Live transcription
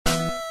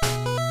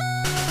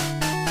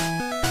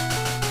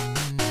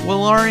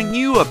Well, aren't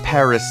you a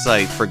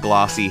parasite for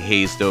glossy,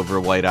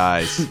 hazed-over white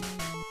eyes?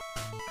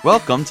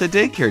 Welcome to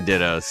Daycare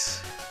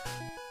Dittos.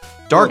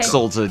 Dark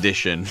Souls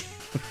edition.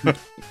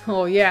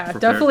 Oh yeah,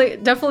 definitely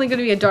going to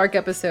be a dark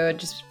episode.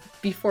 Just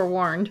be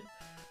forewarned.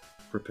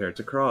 Prepare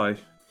to cry.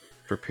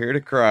 Prepare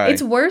to cry.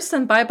 It's worse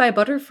than Bye Bye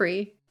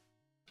Butterfree.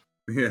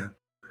 Yeah.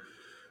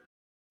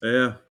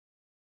 Yeah.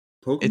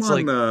 Pokemon It's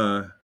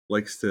like,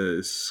 likes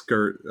to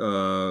skirt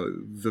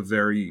the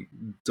very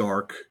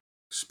dark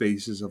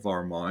spaces of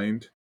our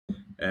mind.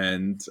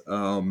 And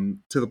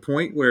to the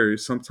point where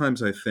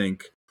sometimes I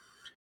think,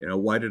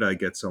 why did I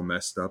get so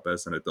messed up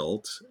as an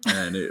adult?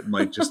 And it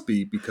might just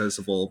be because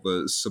of all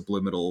the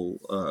subliminal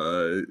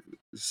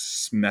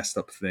messed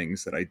up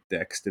things that I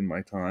dexed in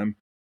my time.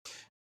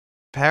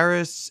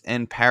 Paris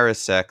and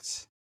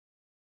Parasect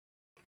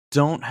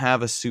don't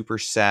have a super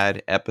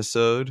sad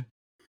episode,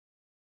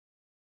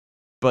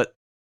 but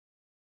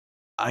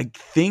I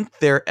think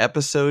their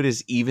episode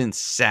is even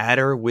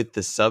sadder with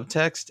the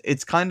subtext.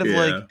 It's kind of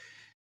like,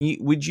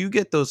 would you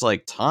get those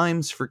like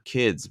Times for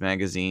Kids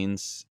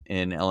magazines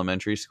in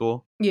elementary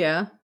school?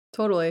 Yeah,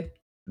 totally.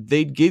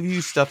 They'd give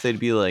you stuff. They'd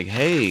be like,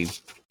 hey,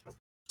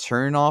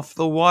 turn off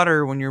the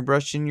water when you're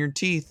brushing your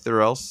teeth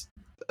or else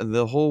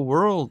the whole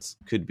world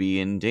could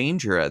be in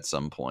danger at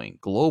some point.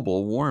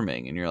 Global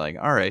warming. And you're like,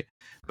 all right.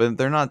 But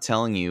they're not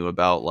telling you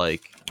about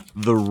like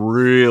the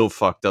real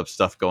fucked up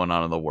stuff going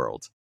on in the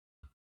world.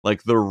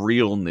 Like the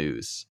real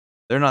news.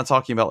 They're not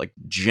talking about like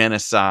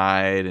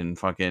genocide and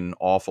fucking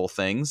awful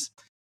things.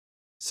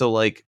 So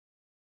like,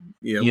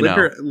 yeah,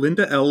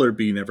 Linda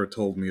Ellerby never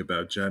told me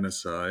about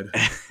genocide.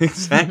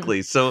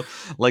 Exactly. So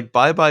like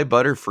Bye Bye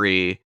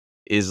Butterfree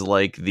is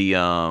like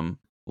the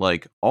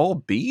like all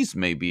bees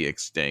may be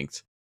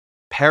extinct.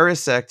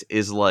 Parasect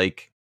is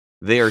like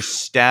they are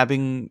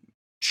stabbing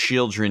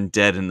children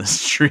dead in the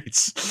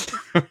streets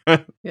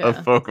of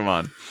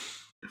Pokemon.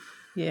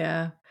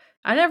 Yeah.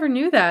 I never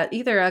knew that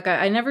either. Like,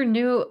 I never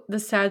knew the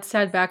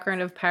sad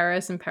background of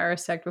Paris and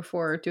Parasect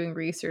before doing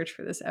research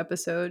for this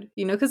episode.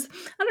 Because,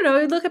 I don't know,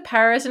 you look at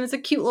Paris and it's a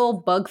cute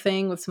little bug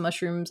thing with some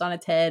mushrooms on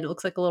its head. It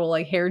looks like a little,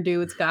 like,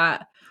 hairdo it's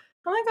got.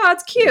 Oh my god,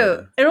 it's cute.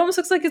 Yeah. It almost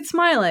looks like it's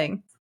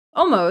smiling.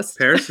 Almost.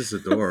 Paris is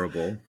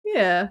adorable.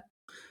 Yeah.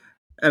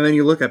 And then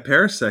you look at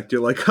Parasect, you're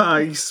like,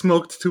 he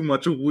smoked too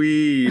much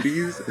weed.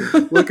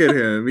 Look at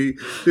him.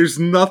 There's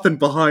nothing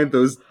behind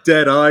those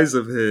dead eyes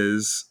of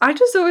his. I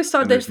just always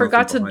thought they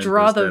forgot to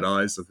draw the dead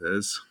eyes of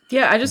his.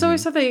 Yeah, I just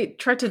always thought they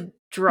tried to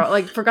draw,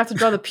 like, forgot to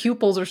draw the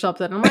pupils or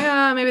something. I'm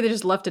like, maybe they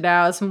just left it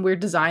out. Some weird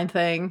design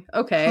thing.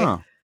 Okay. Huh.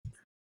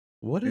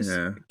 What is?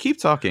 Yeah. Keep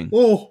talking.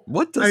 Oh,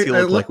 what does he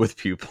look like with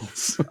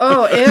pupils?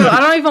 Oh, ew!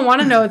 I don't even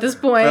want to know at this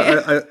point.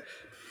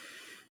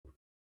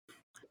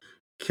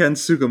 Ken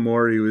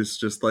Sugimori was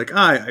just like,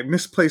 I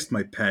misplaced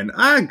my pen.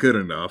 Good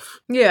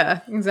enough. Yeah,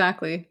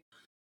 exactly.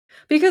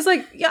 Because,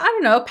 like, I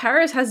don't know,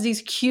 Paris has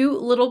these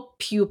cute little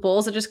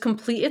pupils that just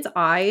complete its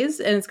eyes,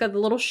 and it's got the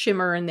little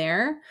shimmer in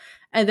there.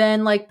 And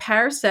then, like,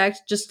 Parasect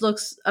just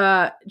looks,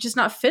 just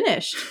not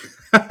finished.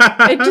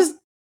 It just,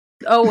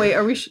 oh, wait,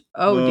 are we,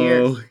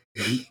 dear.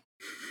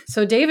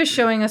 So Dave is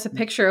showing us a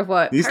picture of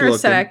what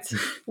Parasect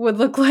would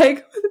look like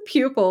with the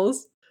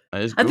pupils.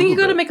 I think you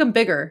got to make them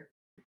bigger.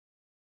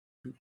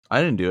 I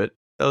didn't do it.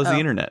 That was the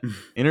internet.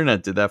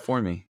 Internet did that for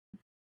me.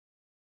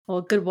 Well,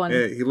 good one.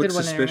 Yeah, he looks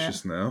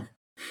suspicious now.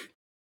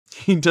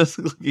 He does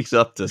look like he's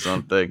up to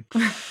something.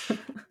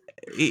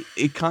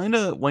 It kind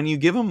of, when you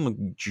give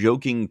him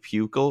joking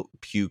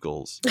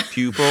pupils,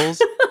 he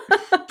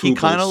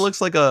kind of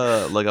looks like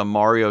a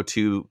Mario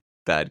 2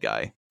 bad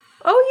guy.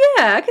 Oh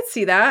yeah, I could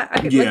see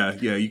that.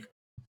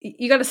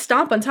 You got to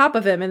stomp on top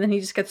of him, and then he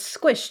just gets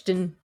squished,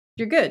 and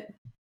you're good.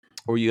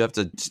 Or you have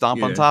to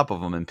stomp on top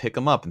of him and pick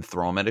him up and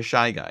throw him at a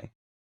Shy Guy.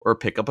 Or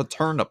pick up a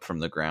turnip from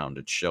the ground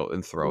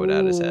and throw it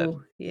at his head.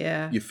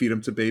 Yeah. You feed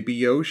him to baby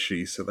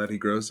Yoshi so that he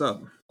grows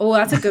up. Oh,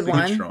 that's a good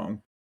one.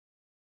 Strong.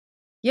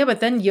 Yeah, but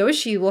then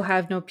Yoshi will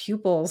have no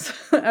pupils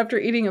after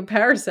eating a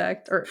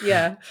Parasect. Or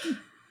yeah.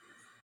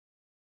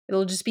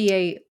 It'll just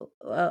be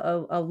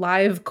a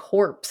live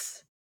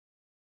corpse.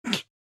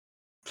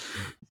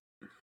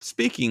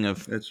 Speaking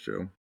of that's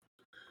true.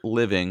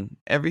 Living,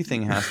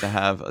 everything has to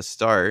have a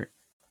start.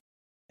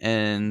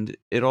 And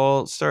it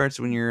all starts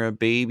when you're a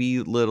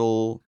baby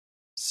little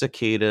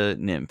cicada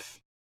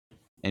nymph,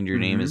 and your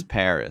name is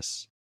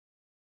Paris,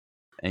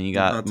 and you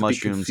got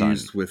mushrooms to be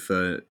confused with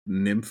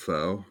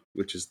nympho,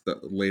 which is the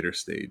later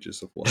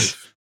stages of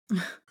life.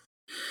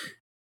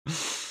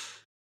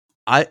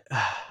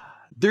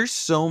 There's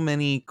so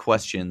many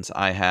questions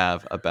I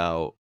have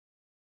about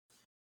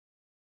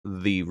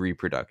the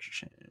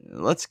reproduction.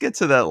 Let's get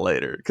to that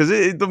later, because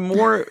the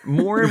more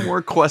and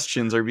more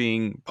questions are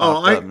being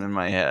popped up in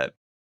my head.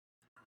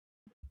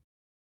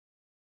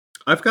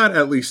 I've got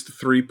at least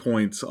 3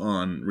 points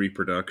on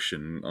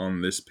reproduction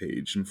on this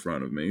page in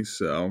front of me,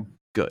 so...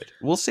 Good.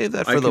 We'll save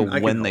that for the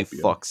when they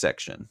fuck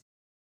section.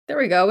 There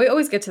we go. We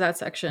always get to that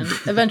section.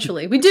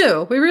 Eventually. We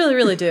do. We really,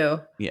 really do.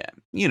 Yeah.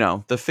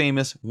 the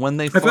famous when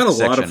they fuck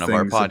section of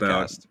our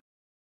podcast.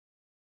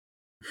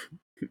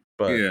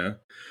 But yeah.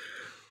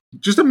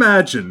 Just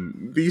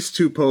imagine these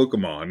two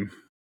Pokemon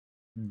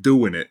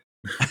doing it.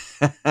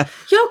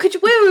 Yo, could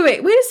you wait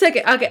a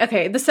second?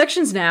 Okay. The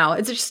section's now.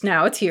 It's just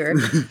now. It's here.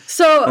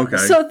 So Okay.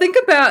 so think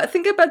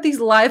about these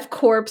live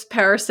corpse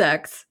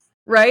Parasects,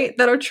 right?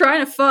 That are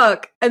trying to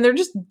fuck and they're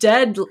just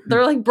dead.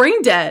 They're like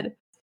brain dead.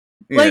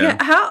 Yeah.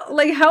 How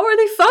are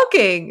they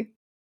fucking?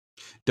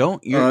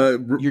 You're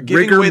giving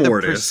rigor away the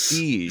mortis.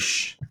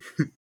 prestige.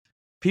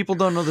 People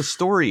don't know the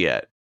story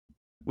yet.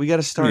 We got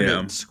to start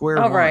at square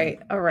All one. right.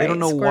 They don't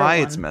know square why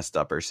one. it's messed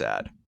up or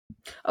sad.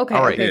 Okay,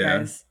 All right,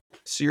 guys.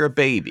 So you're a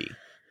baby.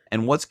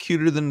 And what's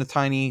cuter than a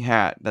tiny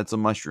hat that's a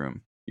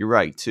mushroom? You're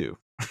right, too.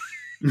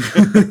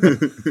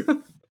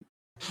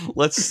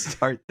 Let's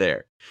start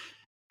there.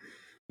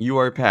 You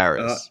are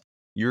Paris.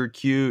 You're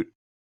cute.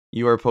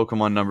 You are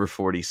Pokemon number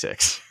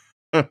 46.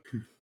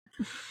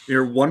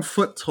 You're 1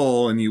 foot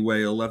tall and you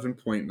weigh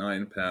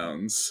 11.9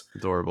 pounds.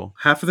 Adorable.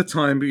 Half of the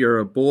time you're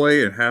a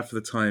boy and half of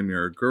the time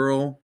you're a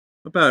girl.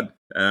 About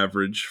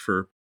average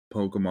for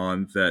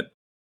Pokemon that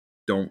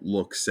don't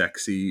look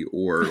sexy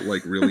or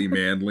like really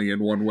manly in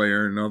one way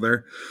or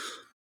another.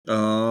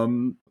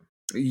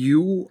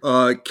 You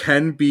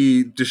can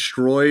be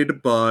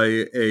destroyed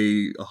by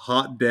a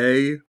hot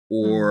day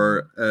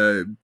or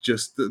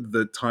just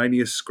the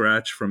tiniest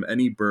scratch from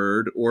any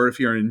bird, or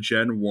if you're in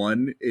Gen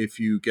 1, if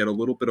you get a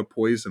little bit of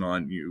poison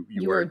on you,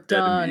 you are dead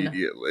done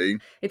immediately.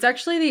 It's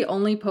actually the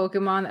only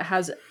Pokemon that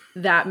has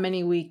that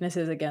many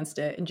weaknesses against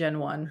it in Gen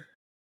 1.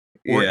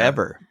 Or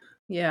ever.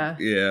 Yeah.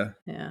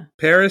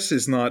 Paris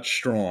is not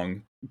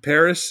strong.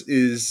 Paris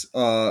is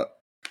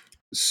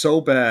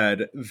so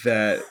bad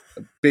that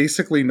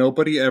basically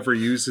nobody ever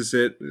uses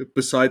it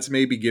besides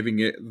maybe giving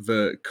it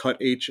the cut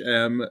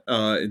HM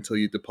until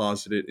you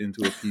deposit it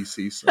into a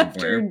PC somewhere.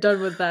 After you're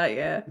done with that,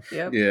 yeah.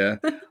 Yep. Yeah.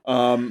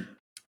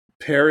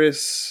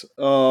 Paris,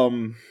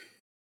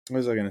 what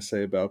was I going to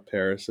say about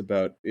Paris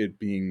about it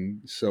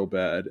being so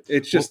bad?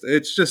 It's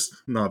just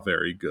not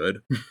very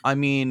good. I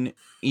mean,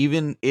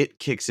 even it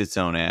kicks its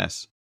own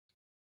ass.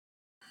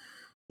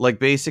 Like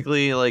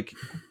basically like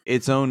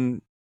its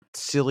own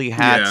silly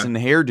hats and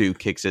hairdo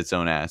kicks its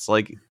own ass.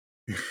 Like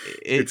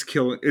it's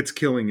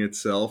killing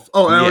itself.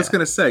 Oh, and I was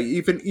gonna say,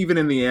 even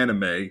in the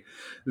anime,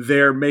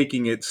 they're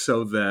making it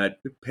so that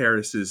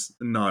Paris is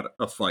not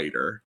a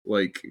fighter.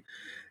 Like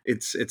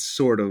it's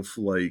sort of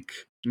like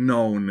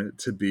known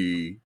to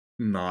be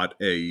not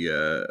a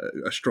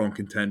strong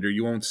contender.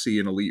 You won't see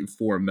an Elite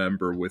Four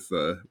member with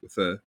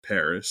a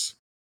Paris.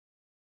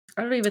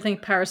 I don't even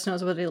think Paris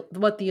knows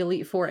what the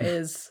Elite Four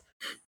is.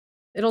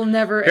 It'll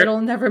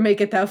never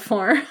make it that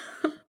far.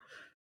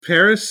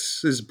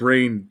 Paris's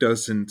brain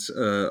doesn't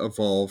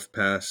evolve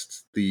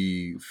past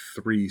the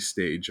 3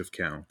 stage of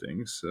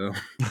counting, so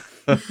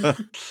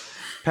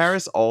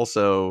Paris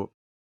also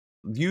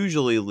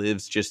usually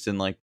lives just in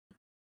like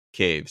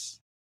caves,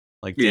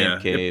 like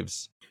damp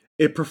caves.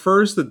 It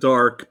prefers the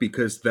dark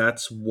because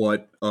that's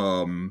what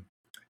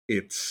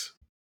it's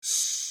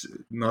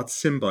not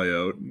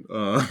symbiote.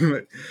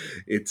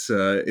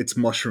 Its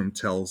mushroom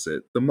tells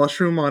it. The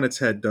mushroom on its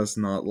head does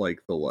not like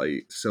the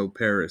light, so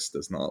Paris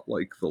does not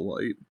like the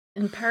light.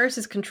 And Paris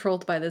is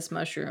controlled by this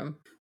mushroom.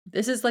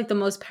 This is like the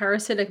most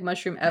parasitic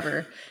mushroom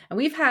ever. And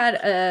we've had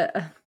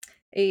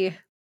a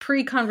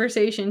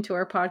pre-conversation to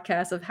our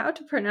podcast of how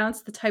to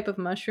pronounce the type of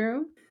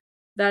mushroom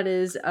that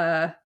is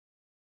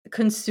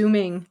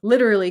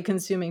literally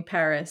consuming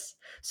Paris.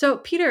 So,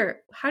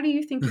 Peter, how do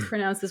you think you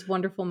pronounce this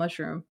wonderful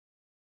mushroom?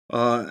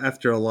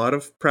 After a lot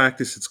of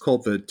practice, it's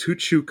called the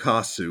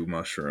Tuchukasu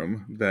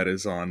mushroom that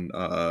is on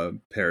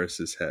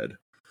Paris's head.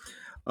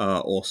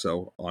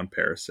 Also on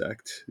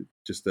Parasect,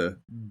 just a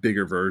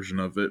bigger version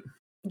of it.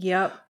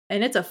 Yep,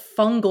 and it's a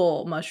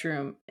fungal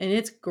mushroom, and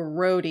it's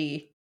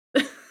grody.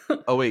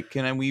 Oh wait,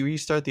 can we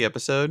restart the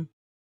episode?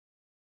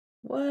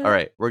 What? All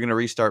right, we're gonna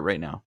restart right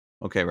now.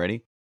 Okay,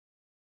 ready?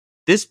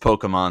 This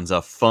Pokemon's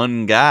a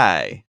fun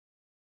guy.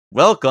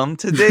 Welcome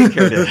to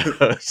Daycare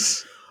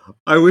Dittos.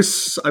 I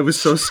was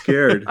so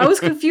scared. I was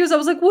confused. I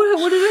was like,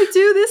 what did I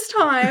do this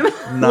time?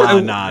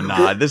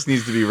 Nah. This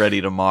needs to be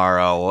ready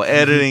tomorrow.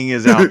 Editing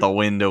is out the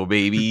window,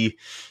 baby.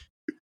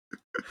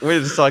 We're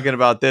just talking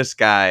about this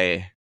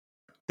guy.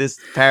 This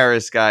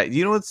Paris guy.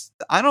 You know what's...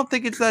 I don't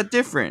think it's that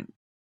different.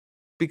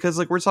 Because,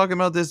 like, we're talking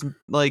about this,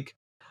 like...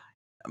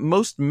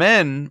 Most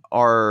men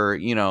are,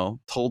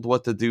 told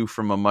what to do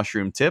from a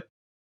mushroom tip.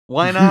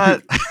 Why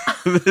not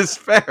this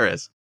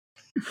Paris?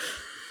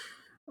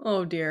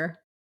 Oh, dear.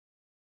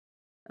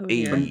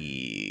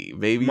 Hey,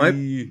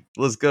 baby,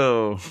 let's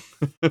go.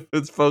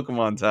 It's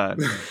Pokemon time.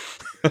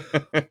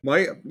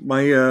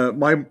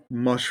 my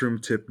mushroom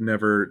tip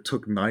never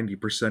took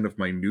 90% of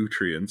my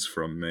nutrients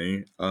from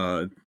me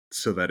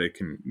so that it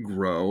can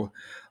grow.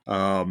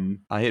 I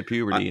hit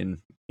puberty and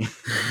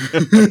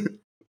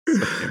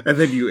and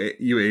then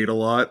you ate a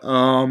lot.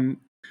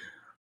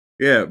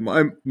 Yeah,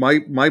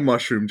 my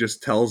mushroom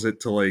just tells me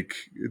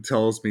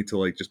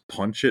to just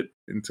punch it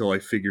until I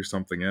figure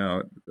something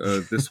out.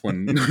 This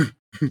one,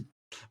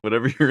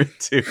 whatever you're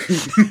into.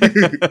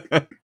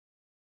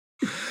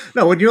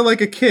 No, when you're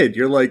like a kid,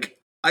 you're like,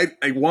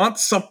 I want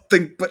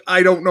something, but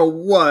I don't know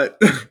what.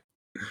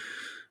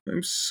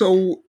 I'm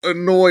so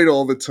annoyed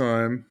all the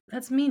time.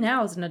 That's me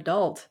now as an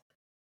adult.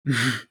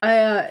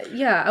 I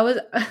was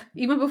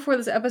even before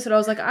this episode, I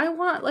was like, I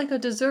want like a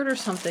dessert or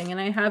something, and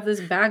I have this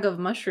bag of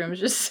mushrooms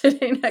just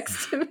sitting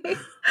next to me.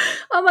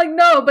 I'm like,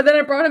 no, but then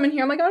I brought them in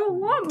here. I'm like, I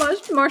don't want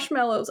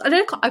marshmallows.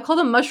 I called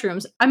them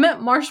mushrooms. I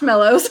meant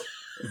marshmallows.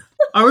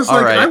 I was All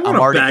like, right, I I'm want a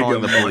already bag calling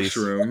of the police.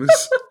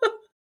 mushrooms.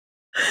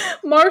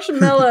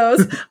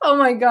 Marshmallows. Oh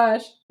my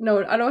gosh.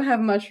 No, I don't have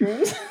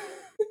mushrooms.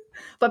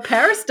 But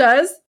Paris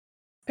does.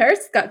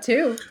 Paris got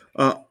 2.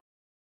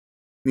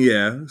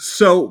 Yeah.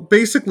 So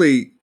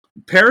basically,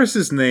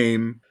 Paris's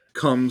name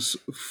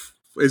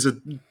is a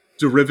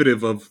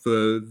derivative of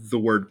the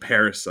word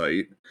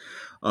parasite.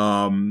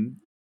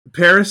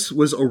 Paris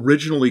was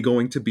originally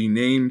going to be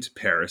named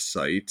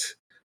Parasite.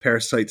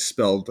 Parasite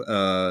spelled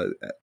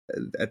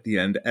at the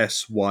end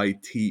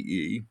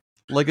Syte.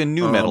 Like a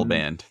new metal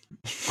band.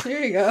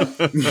 There you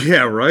go.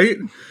 Yeah, right.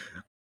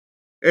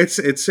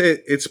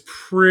 It's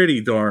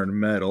pretty darn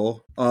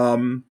metal.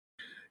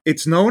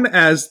 It's known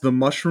as the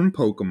mushroom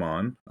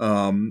Pokemon,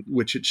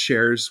 which it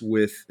shares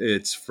with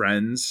its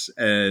friends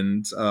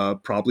and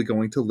probably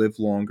going to live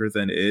longer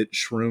than it.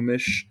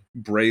 Shroomish,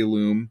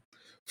 Breloom,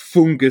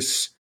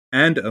 Fungus,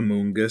 and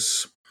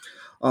Amoongus.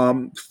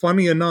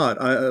 Funny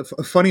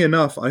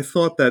enough, I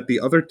thought that the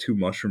other 2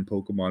 mushroom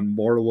Pokemon,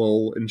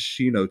 Morlul and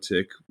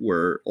Shinotic,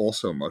 were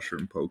also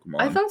mushroom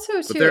Pokemon. I thought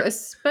so too, they're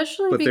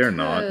especially they're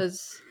not.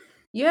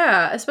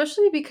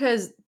 especially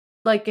because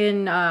like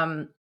in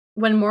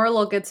when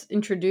Morlul gets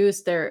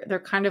introduced,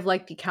 they're kind of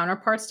like the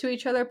counterparts to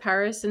each other,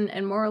 Paris and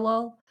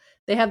Morlul.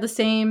 They have the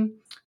same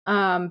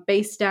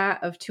base stat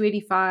of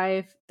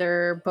 285.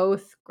 They're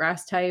both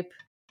grass type.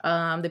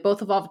 They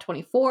both evolve at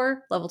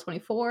 24, level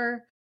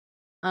 24.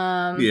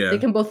 Yeah, They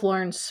can both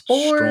learn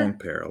Spore. strong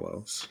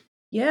parallels.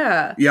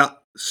 Yeah. Yeah,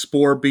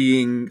 Spore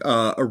being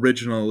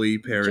originally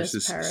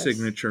Paris's Paris.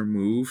 signature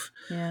move.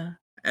 Yeah.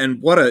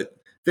 And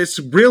that's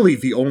really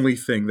the only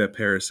thing that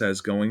Paris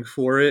has going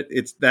for it.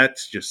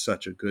 That's just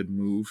such a good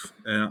move.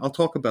 And I'll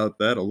talk about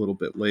that a little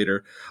bit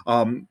later.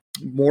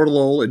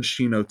 Morlul and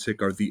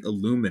Shinotic are the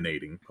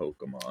illuminating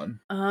Pokemon.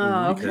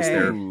 Oh, Because okay.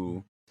 they're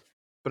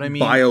But I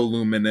mean,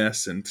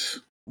 bioluminescent.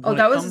 Oh,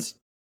 that was...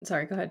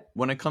 Sorry, go ahead.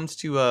 When it comes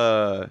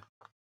to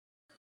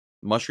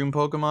mushroom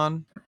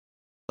Pokemon,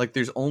 like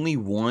there's only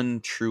one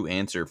true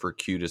answer for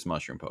cutest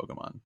mushroom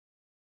Pokemon.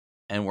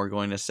 And we're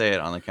going to say it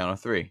on the count of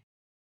 3.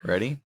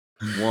 Ready?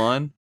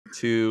 1,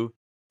 2,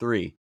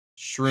 3.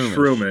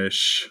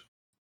 Shroomish.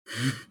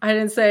 I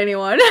didn't say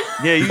anyone.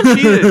 Yeah, you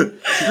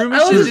cheated.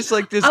 Shroomish is just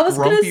like this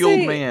grumpy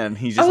old man.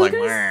 He's just like...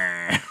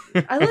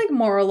 I like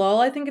Morlul.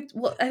 I think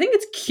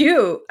it's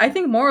cute. I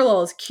think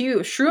Morlul is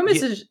cute.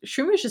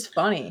 Shroomish is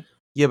funny.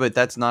 Yeah, but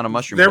that's not a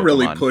mushroom They're Pokemon.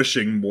 really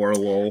pushing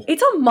Morlul.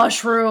 It's a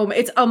mushroom.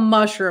 It's a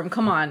mushroom.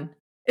 Come on.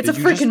 It's a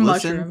freaking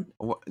mushroom.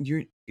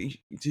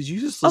 Did you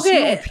just listen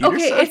to what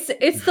Peter said?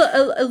 It's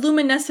the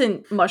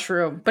illuminescent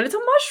mushroom, but it's a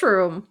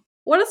mushroom.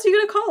 What else are you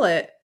gonna call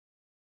it?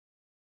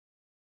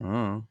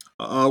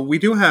 We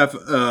do have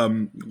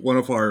one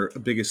of our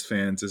biggest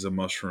fans is a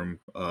mushroom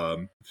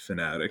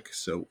fanatic,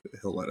 so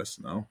he'll let us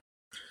know.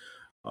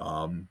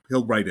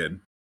 He'll write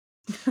in.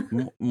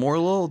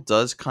 Morlul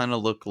does kind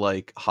of look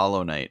like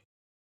Hollow Knight.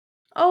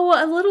 Oh,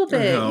 a little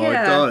bit. No,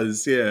 yeah. it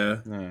does.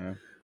 Yeah.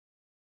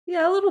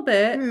 Yeah, a little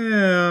bit.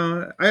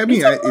 Yeah. I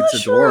mean,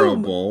 it's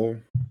adorable.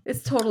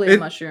 It's totally a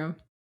mushroom.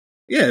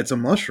 Yeah, it's a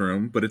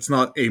mushroom, but it's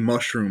not a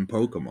mushroom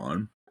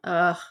Pokemon.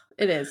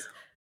 It is.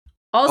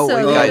 Also,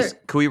 wait, guys,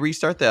 can we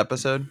restart the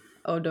episode?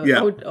 Oh no! Yeah.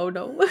 Oh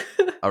no!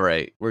 All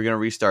right, we're gonna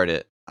restart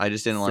it. I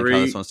just didn't like how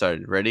this one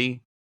started.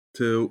 Ready?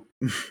 2,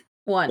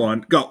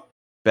 1, go.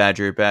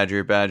 Badger,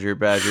 badger, badger,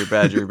 badger,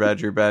 badger,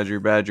 badger, badger,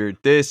 badger.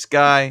 This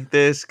guy.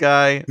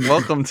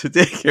 Welcome to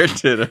Daycare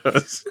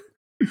Dittos.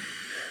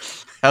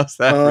 How's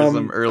that for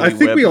some early? I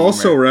think we web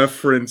also humor?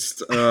 referenced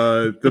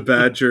the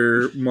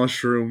badger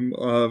mushroom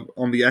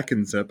on the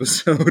Ekans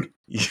episode.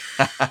 Yeah.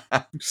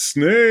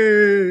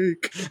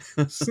 Snake.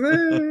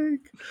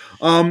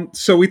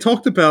 So we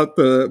talked about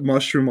the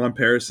mushroom on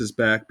Paris's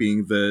back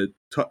being the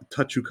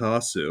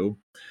Tachukasu.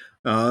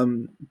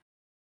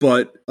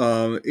 But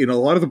in a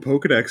lot of the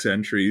Pokedex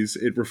entries,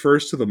 it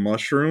refers to the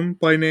mushroom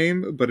by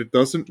name, but it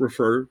doesn't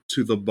refer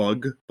to the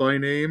bug by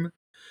name.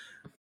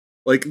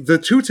 Like, the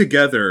two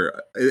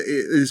together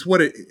is what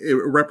it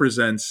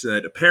represents,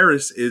 that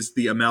Paris is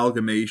the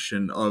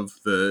amalgamation of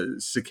the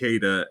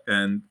cicada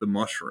and the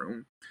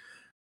mushroom.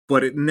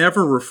 But it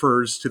never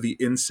refers to the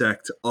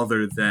insect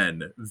other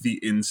than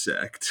the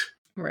insect.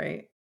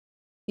 Right.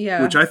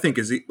 Yeah. Which I think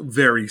is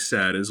very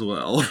sad as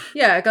well.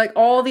 Yeah, like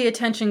all the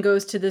attention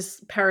goes to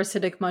this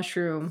parasitic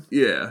mushroom.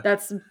 Yeah.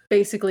 That's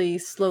basically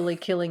slowly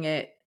killing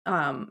it.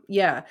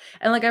 Yeah.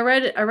 And like I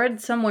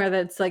read somewhere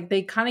that's like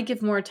they kind of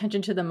give more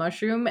attention to the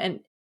mushroom, and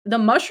the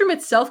mushroom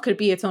itself could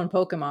be its own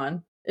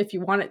Pokemon if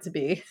you want it to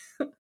be.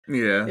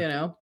 Yeah. You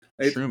know.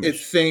 It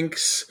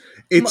thinks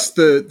it's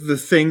the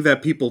thing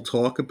that people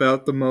talk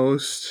about the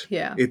most.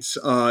 Yeah. It's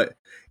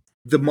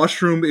the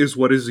mushroom is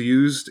what is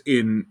used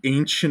in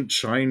ancient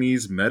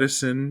Chinese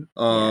medicine.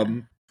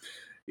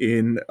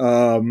 In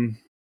I'm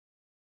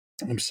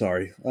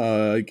sorry.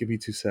 Give me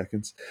 2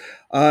 seconds.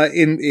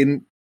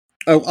 In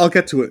I'll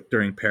get to it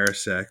during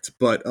Parasect,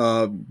 but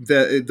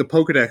the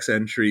Pokedex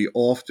entry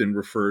often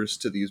refers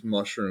to these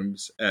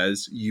mushrooms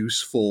as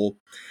useful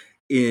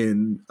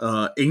in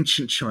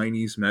ancient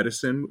Chinese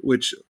medicine,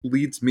 which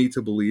leads me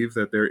to believe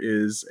that there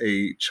is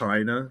a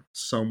China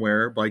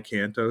somewhere by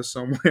Kanto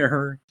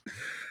somewhere.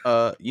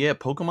 Yeah,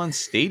 Pokemon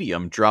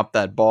Stadium dropped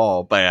that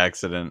ball by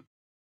accident.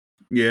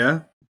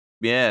 Yeah.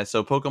 Yeah,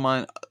 so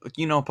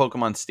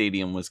Pokemon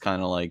Stadium was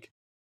kind of like,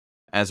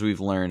 as we've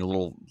learned, a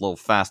little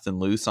fast and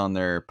loose on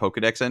their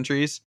Pokedex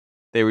entries.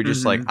 They were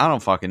just like, Mm-hmm. I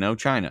don't fucking know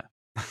China.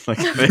 Like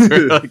they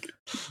were like,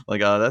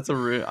 that's a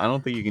real. I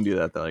don't think you can do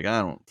that. They're like,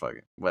 I don't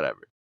fucking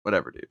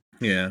whatever, dude.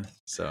 Yeah.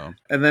 So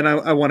And then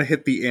I want to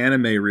hit the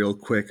anime real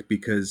quick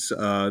because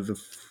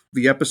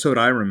the episode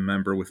I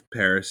remember with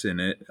Paris in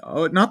it,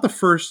 not the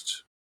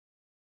first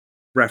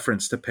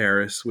reference to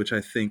Paris, which I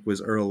think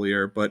was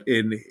earlier, but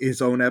in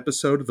his own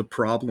episode, The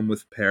Problem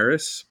with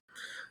Paris,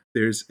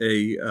 there's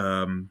a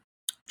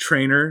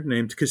trainer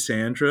named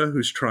Cassandra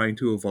who's trying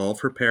to evolve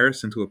her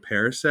Paris into a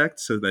Parasect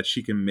so that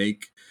she can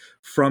make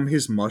from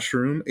his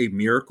mushroom a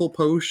miracle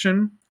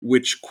potion,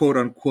 which quote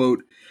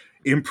unquote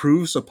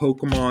improves a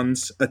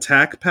Pokemon's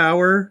attack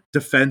power,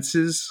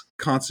 defenses,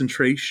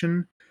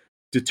 concentration,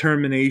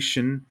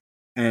 determination,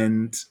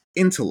 and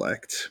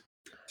intellect.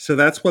 So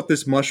that's what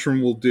this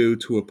mushroom will do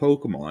to a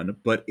Pokemon.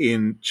 But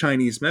in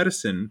Chinese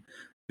medicine,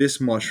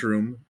 this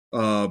mushroom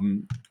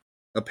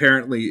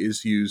apparently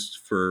is used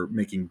for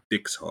making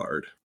dicks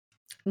hard.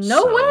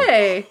 No So,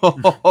 way.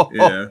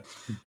 yeah.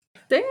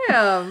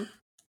 Damn.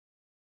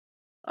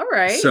 All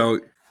right. So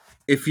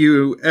if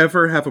you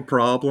ever have a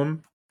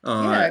problem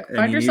Yeah, and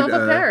find yourself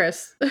a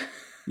Paris.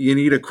 you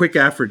need a quick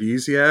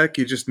aphrodisiac,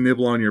 you just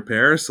nibble on your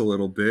Paris a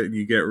little bit and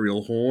you get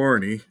real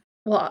horny.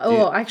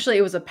 Well, actually,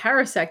 it was a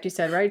Parasect, you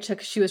said, right?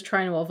 She was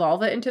trying to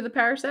evolve it into the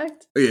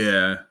Parasect?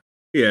 Yeah.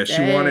 Yeah,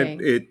 she wanted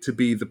Dang. it to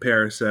be the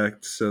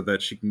Parasect so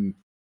that she can,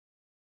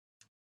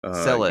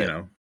 sell you it.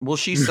 know. Well,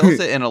 she sells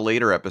it in a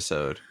later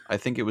episode. I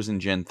think it was in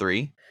Gen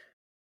 3.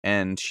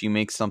 And she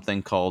makes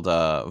something called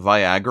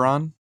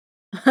Viagron,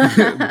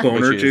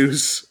 Boner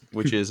juice.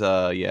 which is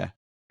yeah.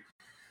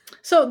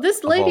 So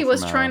this lady Evolved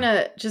was from trying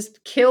to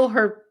just kill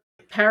her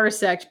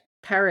Parasect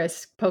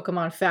Paris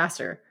Pokemon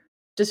faster,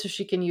 just so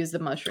she can use the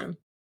mushroom.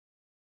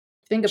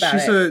 Think about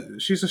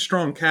it. She's a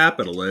strong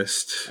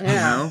capitalist,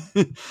 Yeah.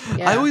 you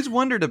know? I always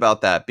wondered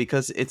about that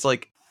because it's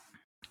like,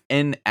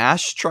 and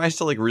Ash tries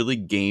to like really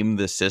game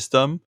the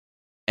system,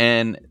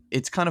 and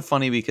it's kind of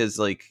funny because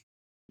like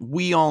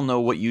we all know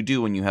what you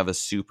do when you have a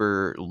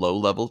super low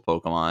level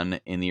Pokemon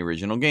in the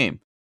original game.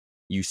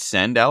 You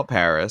send out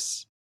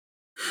Paris,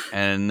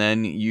 and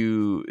then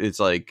it's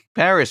like,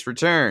 Paris,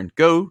 return,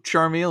 go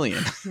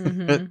Charmeleon.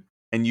 Mm-hmm.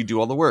 And you do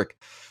all the work.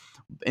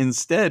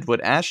 Instead,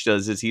 what Ash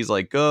does is he's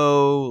like,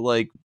 go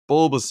like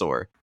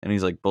Bulbasaur. And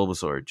he's like,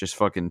 Bulbasaur, just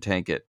fucking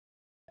tank it.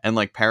 And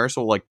like Paris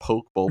will like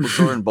poke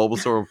Bulbasaur and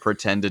Bulbasaur will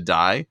pretend to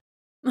die.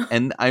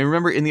 And I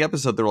remember in the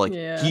episode, they're like,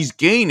 Yeah. he's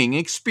gaining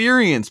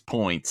experience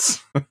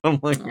points. I'm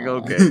like, Aw.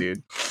 okay,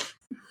 dude.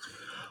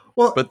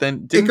 Well, But then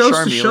it didn't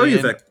goes to show you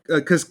Charmeleon... that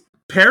because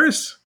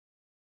Paris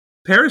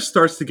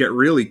starts to get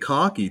really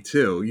cocky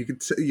too. You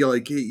could see,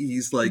 like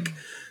he's like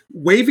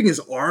waving his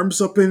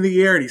arms up in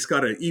the air, and he's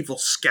got an evil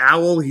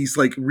scowl. He's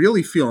like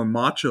really feeling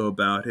macho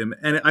about him.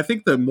 And I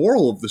think the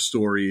moral of the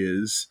story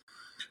is,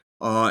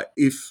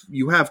 if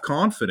you have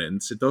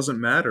confidence, it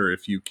doesn't matter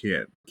if you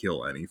can't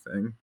kill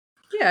anything.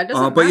 Yeah, it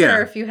doesn't But matter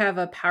yeah, if you have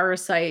a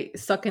parasite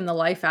sucking the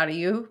life out of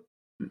you.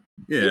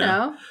 yeah. You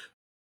know.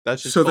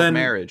 That's just So called then-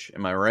 marriage.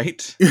 Am I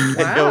right?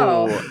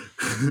 Wow.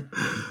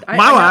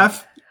 My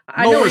life.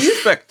 I know No where you,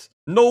 respect.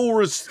 No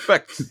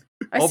respect.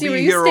 I I'll see be where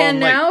you here all stand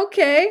night. now.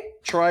 Okay.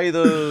 Try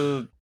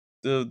the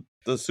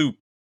soup.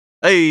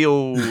 Hey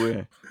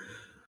yo,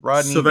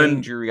 Rodney So then-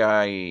 Danger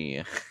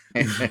guy.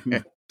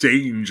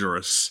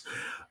 Dangerous.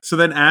 So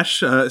then Ash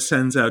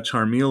sends out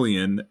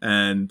Charmeleon,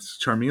 and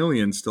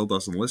Charmeleon still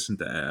doesn't listen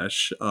to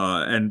Ash,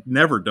 and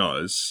never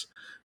does.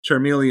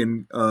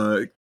 Charmeleon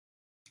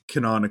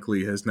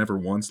canonically has never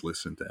once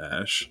listened to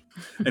Ash,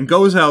 and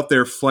goes out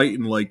there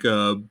fighting like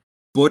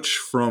Butch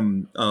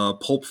from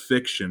Pulp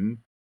Fiction,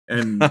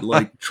 and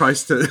like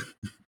tries to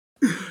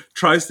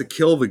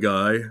kill the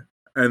guy,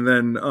 and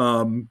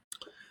then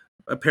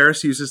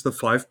Paris uses the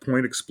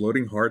 5-point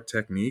exploding heart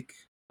technique,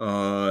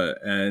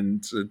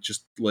 and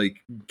just like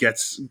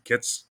gets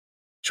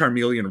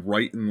Charmeleon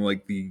right in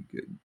like the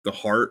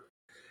heart,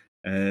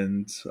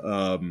 and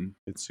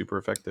It's super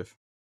effective.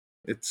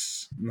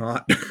 it's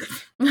not.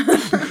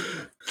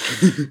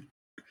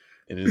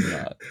 It is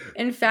not.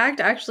 In fact,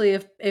 actually,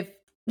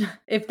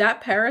 if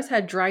that Paris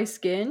had dry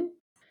skin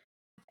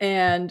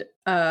and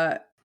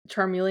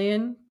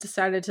Charmeleon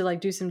decided to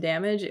like do some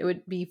damage, it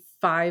would be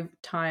 5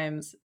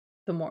 times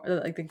the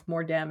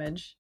more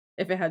damage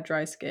if it had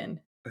dry skin.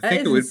 I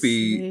think it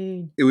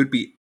would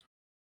be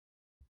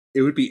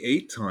it would be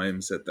 8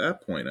 times at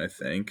that point, I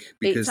think, 8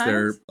 because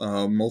they're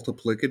times?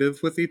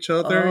 multiplicative with each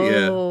other.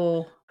 Yeah,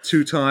 Oh.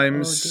 2 Oh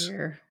times,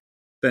 dear.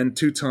 then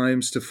 2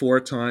 times to 4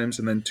 times,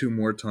 and then 2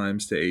 more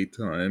times to 8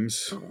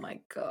 times. Oh my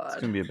It's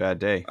god. gonna be a bad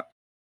day.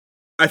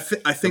 I It's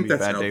gonna think be a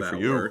that's bad how day for that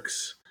you.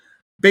 works.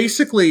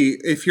 Basically,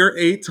 if you're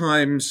 8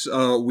 times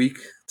weak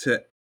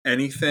to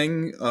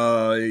anything,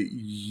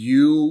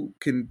 you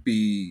can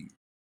be,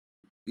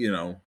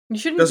 You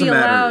shouldn't be doesn't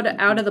matter. allowed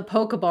out of the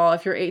Pokeball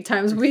if you're 8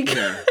 times weak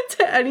Yeah.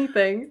 to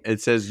anything. It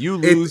says you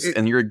It, lose it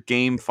and your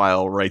game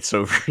file writes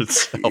over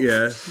itself.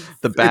 yeah.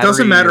 The It doesn't battery in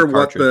your matter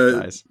what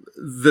cartridge dies.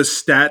 the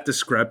stat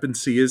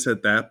discrepancy is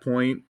at that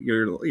point.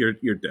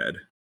 You're dead.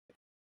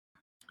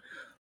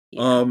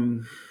 Yeah.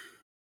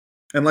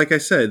 And like I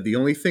said, the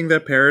only thing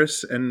that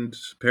Paris and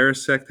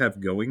Parasect have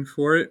going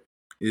for it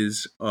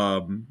is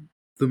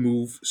the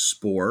move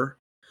Spore,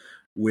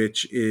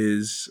 which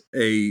is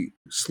a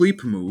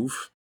sleep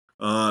move.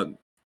 Uh,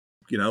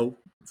 you know,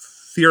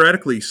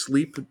 Theoretically,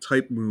 sleep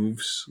type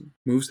moves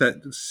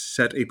that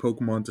set a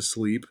Pokemon to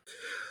sleep,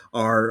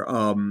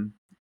 are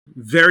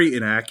very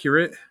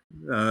inaccurate.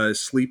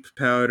 Sleep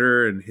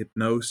powder and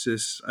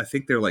hypnosis, I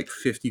think they're like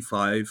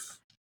 55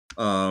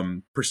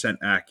 percent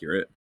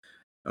accurate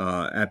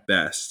at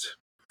best.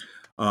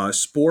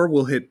 Spore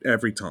will hit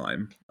every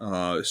time.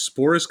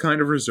 Spore is kind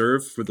of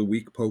reserved for the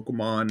weak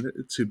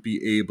Pokemon to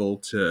be able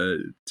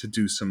to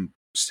do some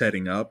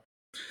setting up,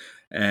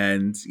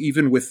 and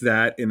even with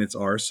that in its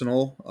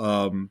arsenal,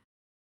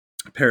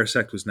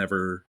 Parasect was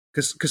never,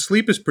 because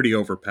sleep is pretty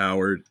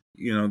overpowered.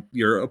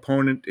 Your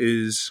opponent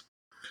is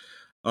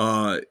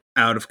out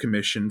of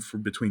commission for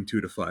between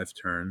 2 to 5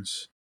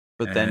 turns,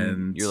 But then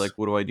and you're like,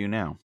 what do I do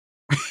now?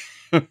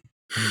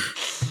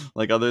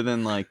 Like, other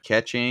than like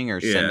catching or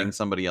yeah, sending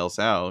somebody else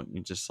out,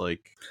 you just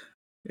like,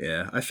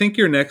 yeah. I think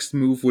your next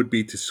move would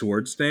be to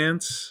Swords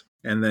Dance,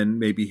 and then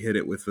maybe hit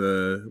it with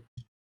a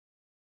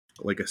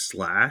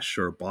slash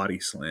or a body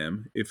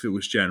slam if it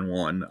was Gen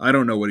 1. I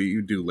don't know what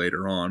you do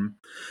later on.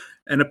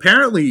 And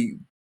apparently,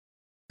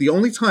 the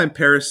only time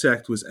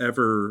Parasect was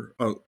ever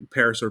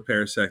Paris or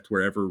Parasect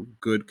were ever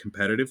good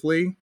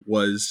competitively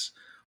was,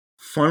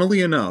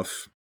 funnily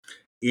enough,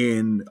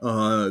 in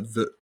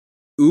the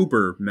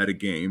Uber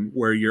metagame,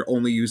 where you're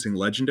only using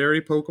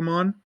legendary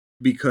Pokemon,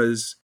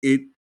 because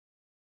it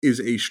is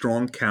a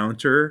strong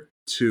counter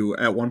to,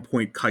 at one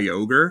point,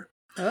 Kyogre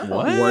Oh.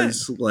 what?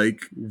 was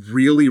like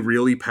really,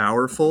 really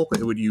powerful.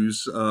 It would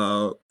use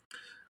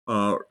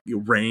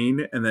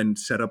rain and then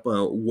set up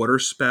a water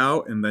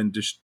spout and then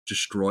just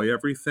destroy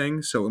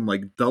everything. So in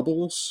like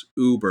doubles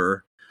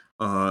Uber,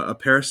 a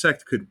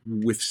Parasect could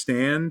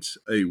withstand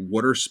a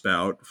water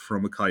spout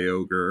from a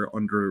Kyogre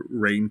under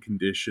rain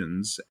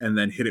conditions, and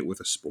then hit it with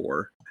a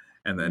Spore,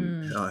 and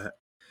then Mm.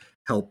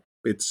 help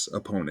its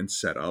opponent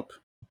set up.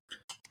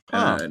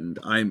 Huh. And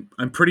I'm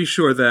pretty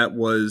sure that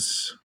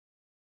was,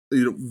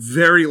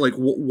 very like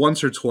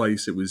once or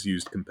twice it was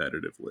used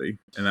competitively,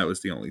 and that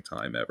was the only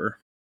time ever.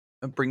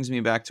 That brings me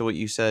back to what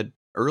you said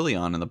early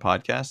on in the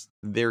podcast.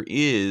 There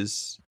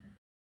is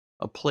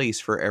a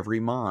place for every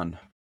Mon.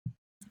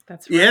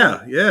 That's Yeah,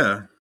 right.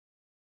 yeah.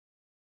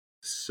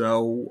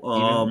 So,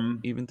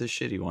 Even the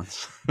shitty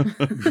ones.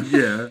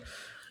 yeah.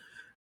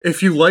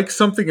 If you like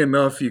something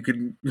enough, you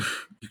could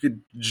you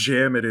could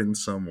jam it in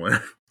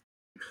somewhere.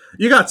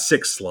 You got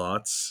 6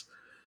 slots.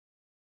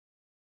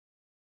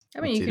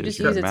 I mean, It's you could either just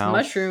your use its mouth,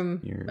 mushroom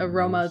your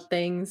aroma nose.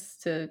 things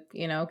to,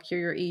 cure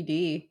your ED.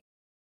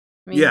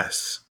 I mean,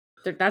 Yes.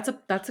 that's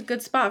a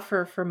good spot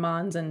for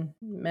Mons and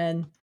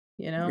men,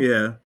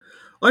 Yeah.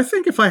 I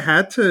think if I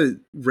had to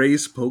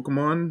raise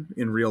Pokemon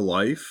in real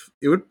life,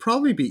 it would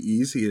probably be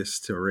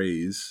easiest to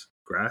raise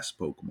grass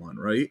Pokemon,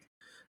 right?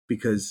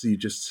 Because you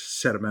just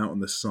set them out in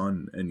the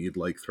sun and you'd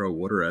like throw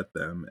water at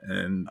them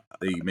and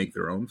they make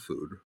their own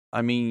food.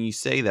 I mean, you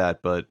say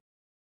that, but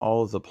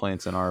all of the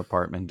plants in our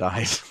apartment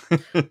died.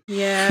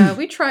 Yeah,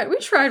 we tried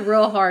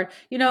real hard.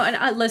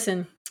 And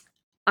listen,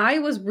 I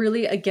was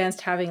really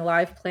against having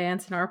live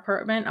plants in our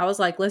apartment. I was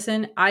like,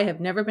 listen, I have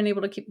never been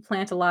able to keep a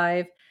plant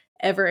alive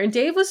ever. And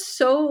Dave was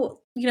so,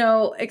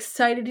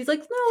 excited. He's like,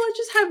 no, let's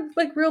just have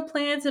like real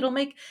plants. It'll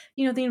make,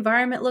 the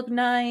environment look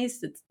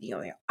nice. It's,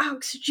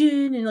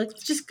 oxygen and like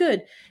it's just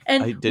good.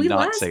 And I did we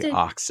not say lasted.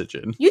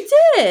 oxygen. You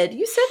did.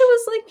 You said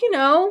it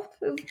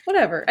was like,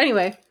 whatever.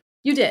 Anyway,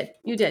 you did.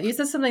 You did. You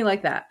said something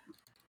like that.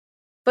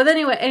 But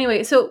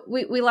anyway, so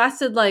we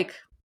lasted like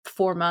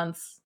 4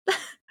 months.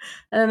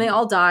 And then they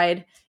all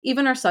died.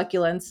 Even our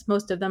succulents,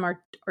 most of them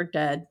are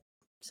dead.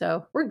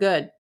 So we're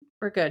good.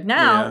 We're good.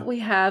 Now Yeah. we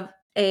have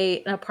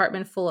an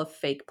apartment full of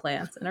fake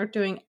plants and are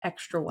doing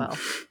extra well.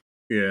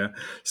 Yeah.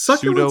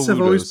 Pseudo Succulents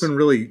have always Wudos. been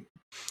really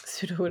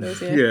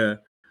Pseudo-widows, yeah. yeah.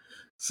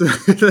 So,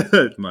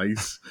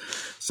 nice.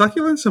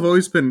 Succulents have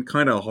always been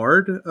kind of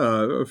hard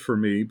for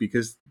me,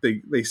 because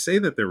they say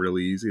that they're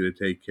really easy to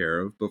take care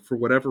of, but for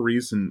whatever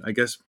reason, I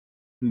guess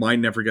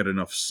mine never get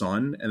enough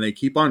sun, and they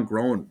keep on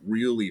growing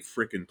really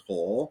freaking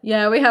tall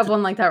Yeah, we have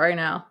one like that right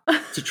now.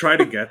 to try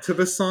to get to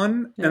the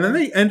sun, and then Yeah.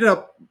 they ended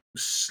up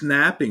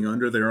snapping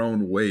under their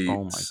own weight.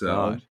 Oh my So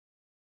god.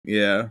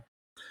 yeah.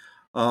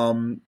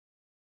 Um,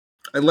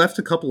 I left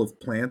a couple of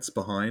plants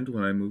behind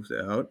when I moved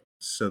out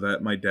so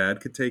that my dad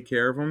could take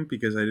care of them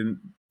because I didn't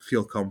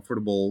feel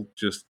comfortable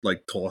just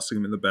like tossing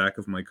them in the back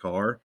of my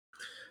car.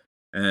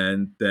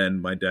 And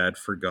then my dad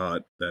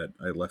forgot that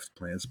I left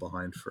plants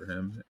behind for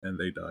him and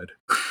they died.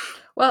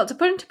 Well, to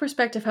put into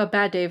perspective how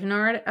bad Dave and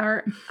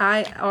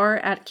I are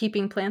at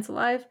keeping plants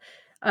alive,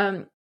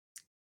 um,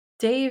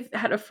 Dave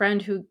had a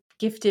friend who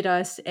gifted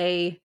us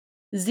a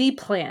Z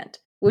plant,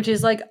 which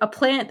is like a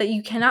plant that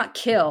you cannot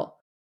kill.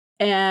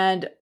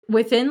 And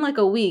within like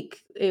a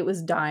week, it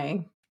was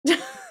dying.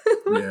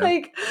 Yeah.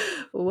 Like,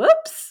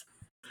 whoops.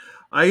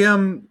 I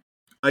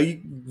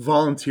I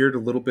volunteered a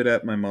little bit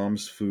at my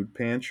mom's food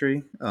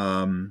pantry.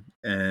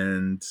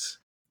 And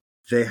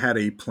they had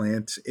a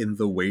plant in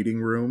the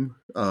waiting room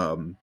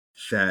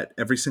that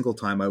every single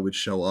time I would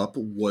show up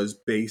was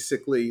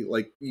basically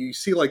like you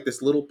see like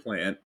this little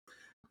plant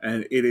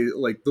and it is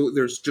like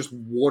there's just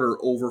water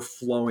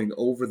overflowing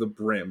over the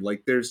brim.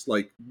 Like there's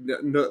like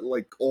no,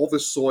 like all the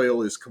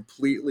soil is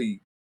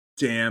completely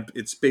damp.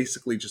 It's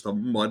basically just a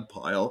mud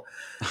pile.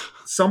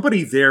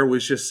 Somebody there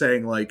was just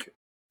saying like,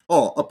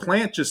 "Oh, a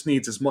plant just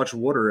needs as much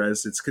water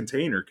as its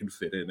container can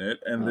fit in it,"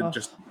 and it Oh.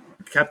 just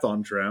kept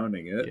on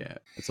drowning it. Yeah,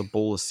 it's a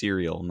bowl of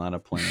cereal, not a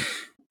plant.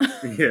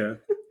 Yeah.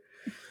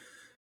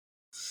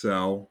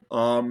 So,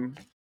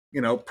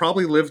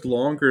 probably lived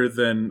longer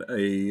than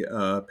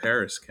a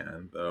Paris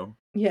can, though.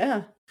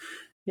 Yeah.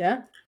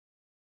 Yeah.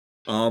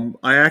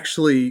 I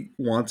actually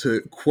want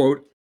to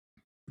quote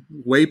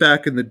way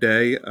back in the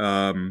day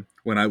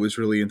when I was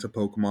really into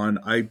Pokemon.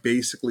 I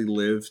basically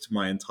lived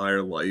my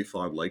entire life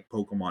on like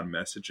Pokemon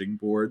messaging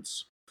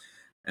boards.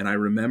 And I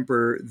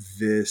remember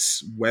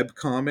this web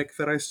comic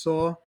that I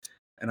saw,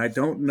 and I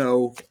don't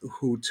know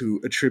who to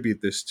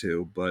attribute this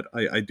to, but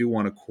I do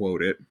want to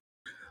quote it.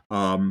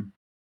 Um,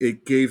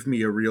 it gave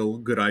me a real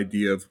good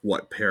idea of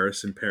what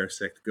Paris and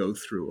Parasect go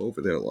through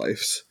over their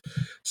lives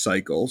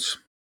cycles.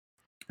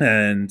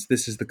 And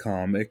this is the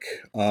comic.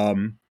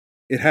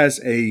 It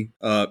has a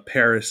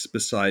Paris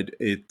beside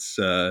its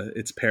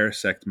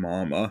Parasect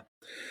mama,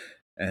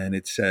 and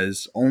it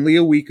says, "Only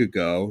a week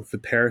ago, the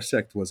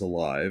Parasect was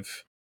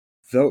alive.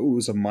 Though it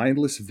was a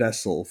mindless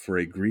vessel for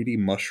a greedy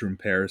mushroom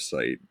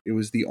parasite, it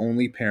was the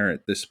only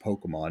parent this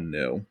Pokemon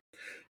knew.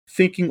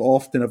 Thinking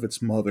often of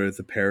its mother,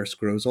 the Paris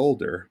grows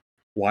older.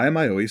 Why am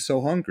I always so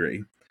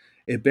hungry?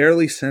 It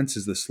barely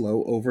senses the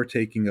slow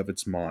overtaking of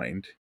its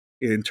mind.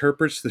 It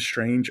interprets the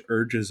strange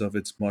urges of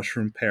its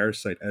mushroom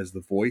parasite as the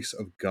voice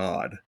of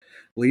God,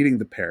 leading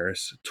the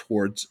Paris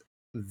towards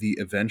the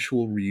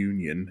eventual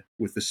reunion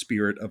with the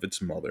spirit of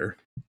its mother."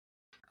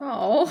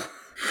 Oh.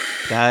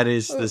 That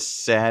is the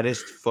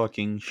saddest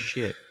fucking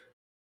shit.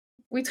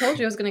 We told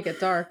you it was going to get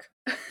dark.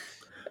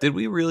 Did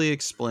we really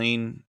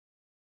explain?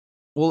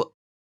 Well,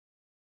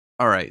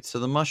 all right. So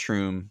the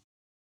mushroom.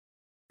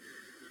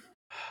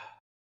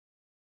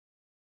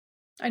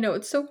 I know,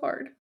 it's so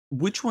hard.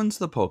 Which one's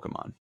the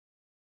Pokemon?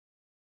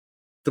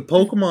 The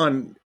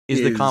Pokemon Is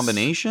the is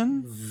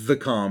combination? the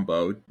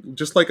combo.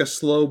 Just like a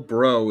slow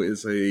bro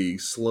is a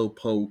slow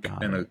poke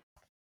Got and it.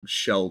 a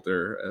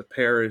shelter, a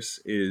Paris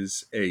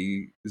is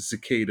a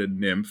cicada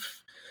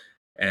nymph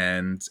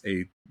and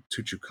a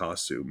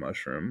Tuchukasu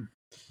mushroom.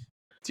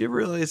 Do you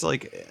realize,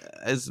 like,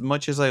 as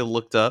much as I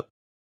looked up,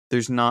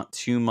 there's not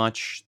too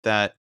much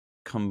that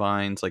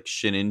combines like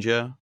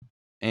Shedinja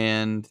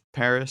and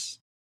Paris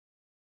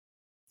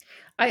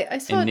I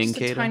saw and just a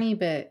Nincada? tiny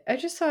bit. I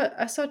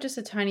saw just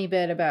a tiny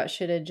bit about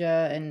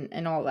Shedinja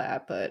and all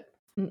that, but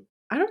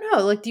I don't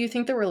know. Like, do you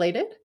think they're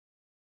related?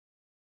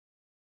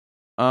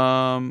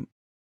 Um,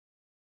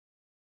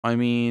 I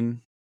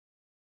mean,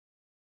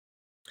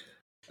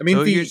 I mean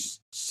so the here's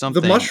the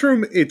something.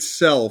 mushroom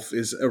itself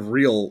is a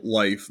real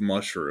life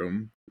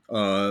mushroom.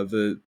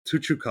 The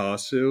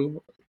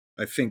Tuchukasu,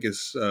 I think,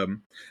 is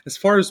as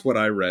far as what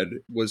I read,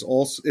 is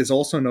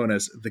also known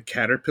as the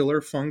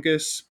caterpillar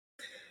fungus.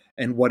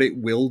 And what it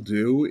will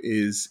do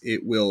is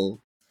it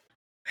will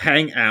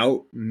hang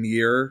out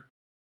near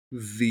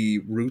the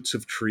roots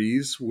of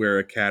trees where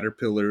a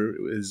caterpillar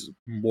is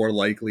more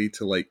likely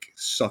to like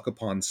suck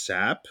upon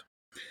sap,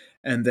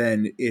 and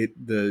then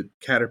the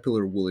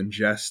caterpillar will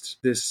ingest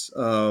this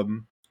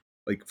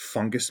like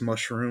fungus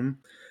mushroom,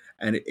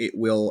 and it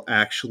will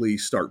actually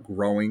start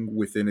growing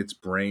within its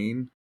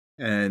brain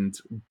and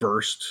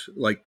burst,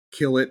 like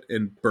kill it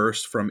and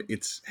burst from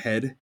its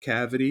head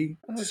cavity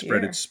to Oh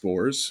spread its dear.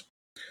 spores.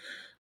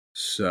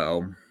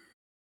 So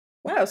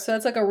Wow, so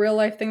it's like a real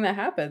life thing that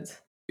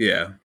happens.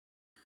 yeah.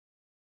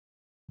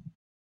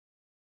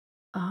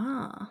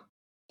 Ah.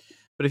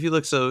 But if you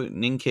look, so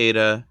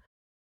Nincada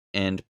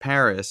and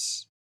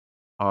Paris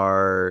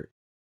are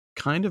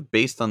kind of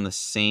based on the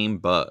same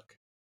bug.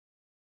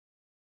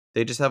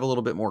 They just have a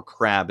little bit more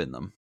crab in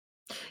them.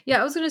 Yeah,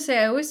 I was gonna say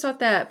I always thought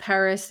that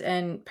Paris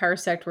and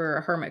Parasect were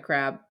a hermit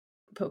crab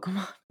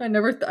Pokemon. I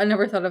never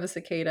thought of a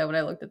cicada when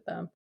I looked at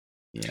them.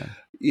 Yeah.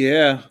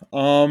 Yeah.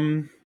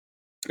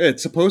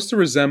 It's supposed to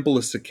resemble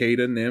a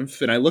cicada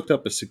nymph, and I looked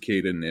up a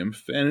cicada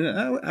nymph, and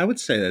I would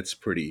say that's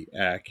pretty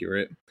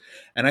accurate.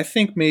 And I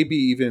think maybe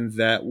even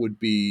that would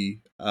be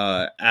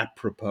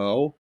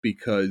apropos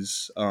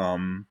because,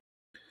 a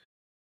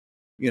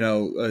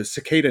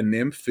cicada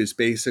nymph is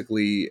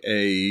basically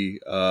a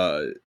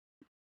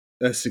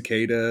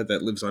cicada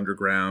that lives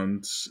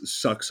underground,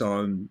 sucks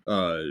on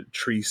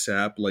tree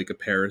sap like a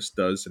Paris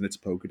does in its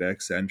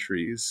Pokedex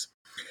entries,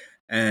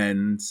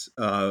 and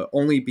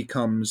only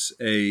becomes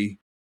a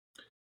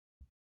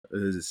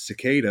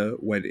cicada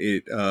when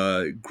it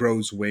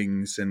grows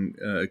wings and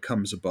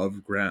comes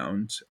above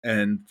ground.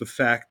 And the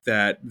fact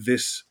that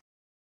this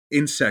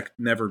insect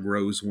never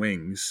grows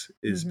wings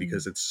is Mhm.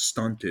 because it's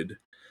stunted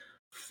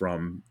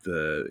from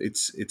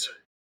it's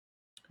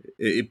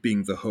it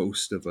being the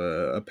host of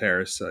a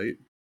parasite.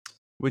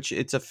 Which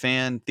it's a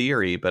fan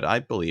theory, but I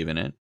believe in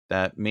it.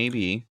 That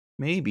maybe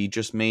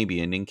just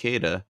maybe, an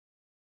Incada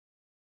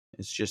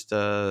is just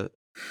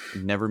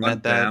never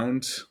met that.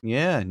 Unbound.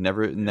 Yeah,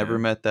 never Yeah.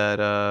 met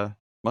that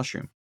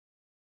mushroom.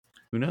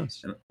 Who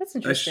knows? And That's I,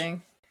 sh-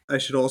 interesting. I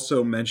should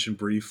also mention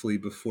briefly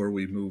before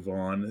we move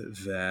on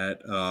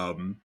that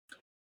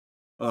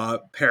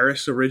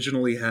Paris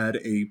originally had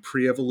a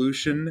pre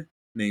evolution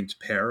named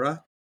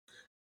Para,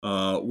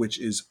 which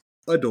is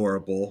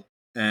adorable.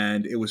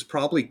 And it was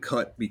probably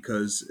cut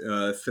because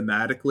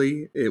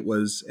thematically it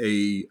was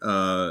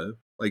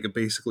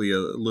basically a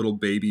little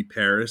baby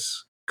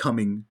Paris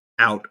coming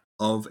out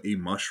of a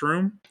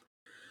mushroom,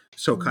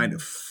 so kind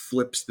of Mm.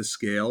 flips the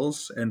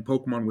scales. And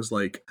Pokemon was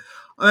like,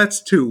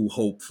 that's too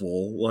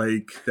hopeful,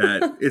 like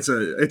that it's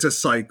a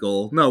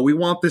cycle. No, we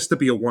want this to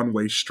be a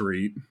one-way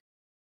street.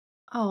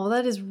 Oh,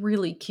 that is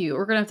really cute.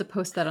 We're gonna have to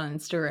post that on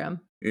Instagram.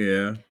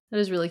 Yeah. That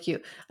is really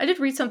cute. I did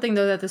read something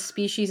though that the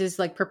species is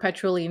like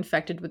perpetually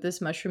infected with this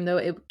mushroom though.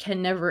 It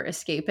can never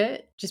escape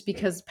it just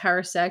because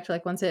Parasect,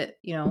 like once it,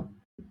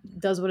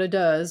 does what it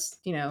does,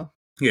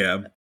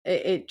 Yeah.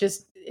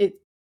 it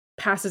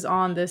passes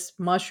on this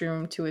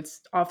mushroom to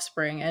its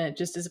offspring and it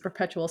just is a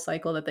perpetual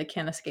cycle that they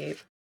can't escape.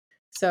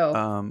 So,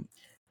 Um,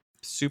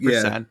 super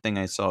Yeah. sad thing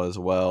I saw as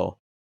well.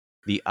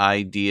 The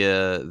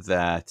idea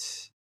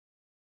that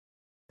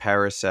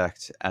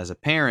Parasect, as a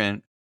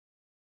parent,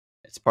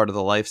 it's part of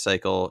the life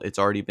cycle. It's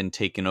already been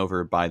taken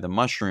over by the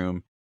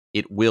mushroom.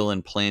 It will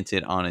implant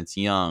it on its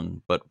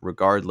young, but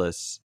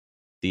regardless,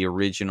 the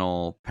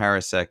original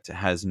Parasect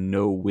has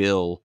no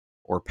will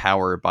or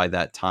power by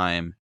that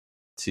time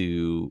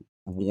to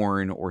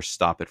warn or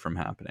stop it from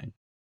happening.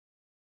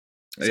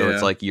 So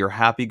it's Yeah. like you're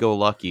happy go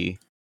lucky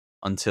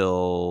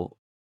until,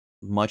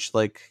 much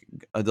like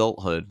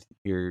adulthood,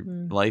 your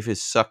mm, life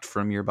is sucked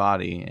from your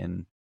body,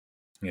 and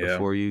Yeah.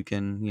 before you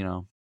can,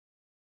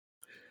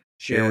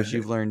 share Yeah. what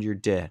you've learned, you're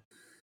dead.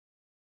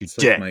 You're It's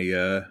like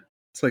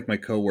dead. my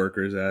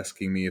coworkers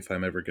asking me if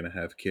I'm ever gonna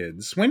have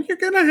kids. When you're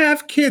gonna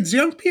have kids?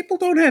 Young people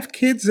don't have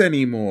kids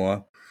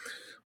anymore.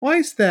 Why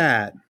is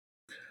that?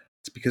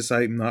 It's because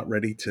I'm not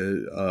ready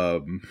to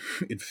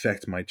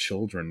infect my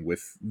children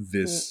with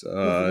this with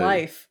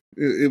life.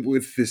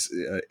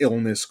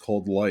 illness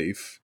called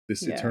life,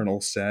 this Yeah.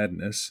 eternal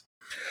sadness.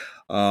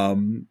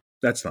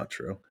 That's not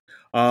true.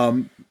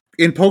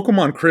 In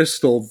Pokemon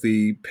Crystal,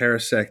 the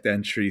Parasect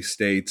entry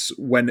states,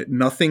 when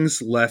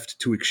nothing's left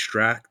to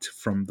extract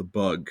from the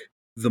bug,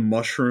 the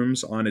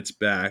mushrooms on its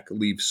back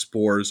leave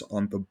spores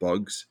on the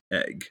bug's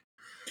egg.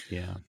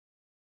 Yeah.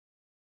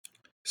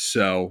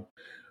 So,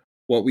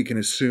 what we can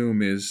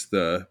assume is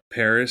the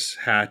Paris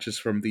hatches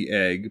from the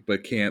egg,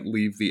 but can't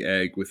leave the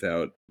egg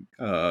without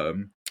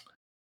um,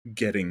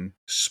 getting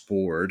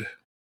spored.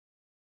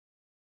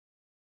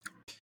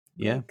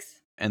 Yeah. Yikes.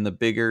 And the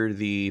bigger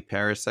the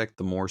parasect,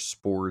 the more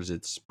spores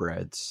it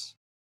spreads.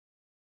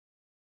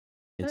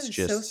 That It's is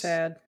so just,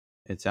 sad.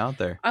 it's out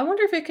there. I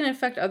wonder if it can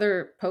affect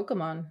other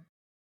Pokemon.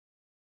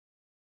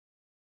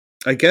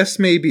 I guess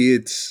maybe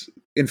it's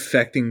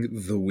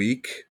infecting the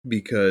weak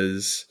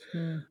because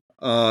Hmm.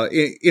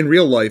 in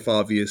real life,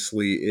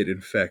 obviously, it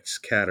infects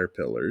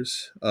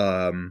caterpillars.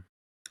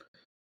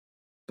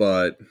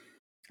 But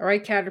All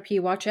right, Caterpie,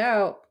 watch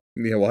out.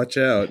 yeah, watch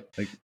out.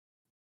 Like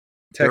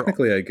There,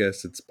 technically, I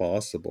guess it's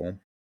possible.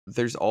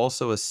 there's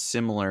also a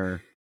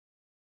similar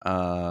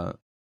uh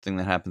thing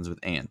that happens with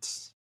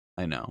ants.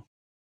 I know,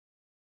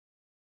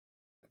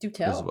 Do as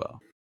tell. well.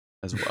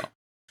 As well.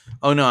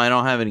 Oh no, I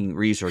don't have any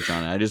research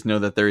on it. I just know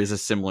that there is a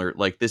similar,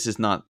 like, this is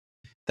not,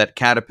 that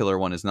caterpillar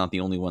one is not the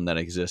only one that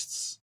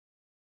exists.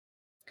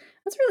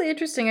 That's really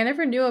interesting. I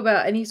never knew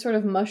about any sort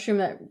of mushroom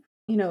that,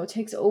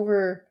 takes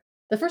over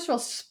the first of all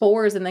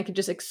spores and then could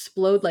just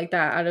explode like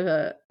that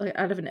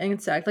out of an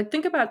insect. Like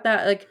think about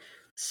that. Like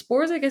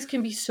spores I guess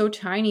can be so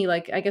tiny.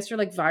 Like I guess they're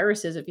like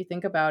viruses if you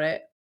think about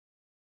it,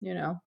 you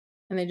know.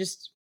 And they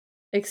just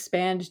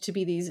expand to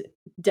be these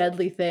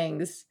deadly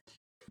things.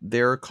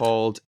 They're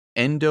called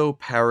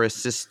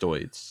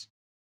endoparasistoids.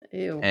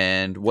 Ew.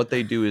 And what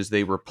they do is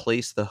they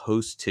replace the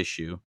host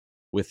tissue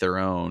with their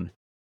own,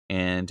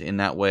 and in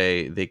that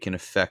way they can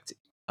affect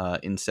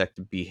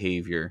insect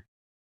behavior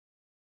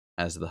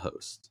as the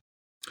host.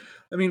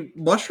 I mean,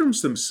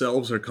 mushrooms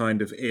themselves are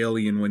kind of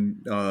alien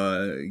when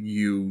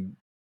you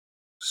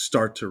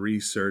start to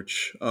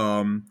research.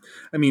 I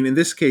mean, in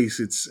this case,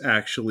 it's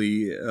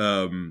actually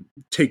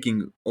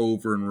taking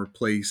over and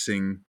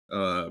replacing,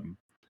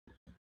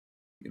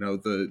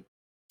 the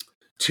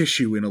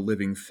tissue in a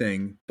living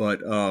thing.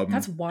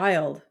 That's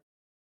wild.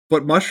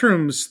 But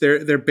mushrooms,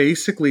 they're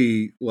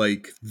basically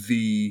like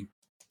the,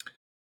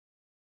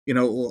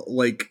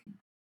 like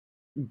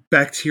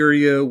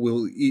bacteria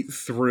will eat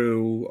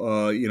through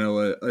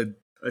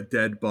a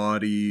dead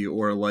body,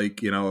 or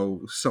like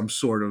some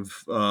sort of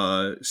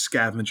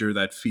scavenger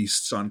that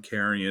feasts on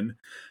carrion.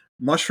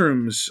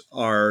 Mushrooms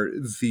are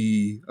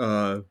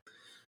the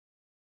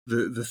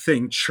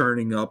thing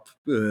churning up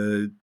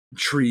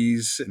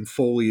trees and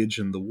foliage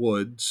in the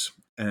woods,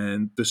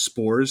 and the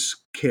spores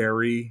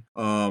carry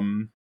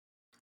the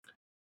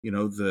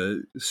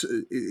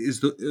is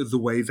the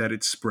way that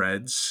it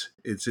spreads.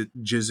 It's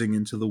it jizzing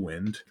into the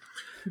wind,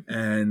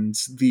 and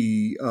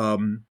the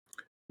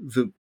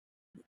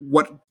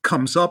what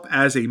comes up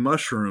as a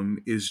mushroom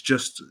is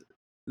just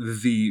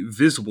the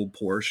visible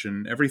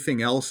portion.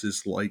 Everything else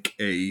is like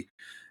an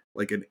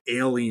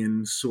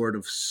alien sort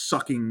of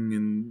sucking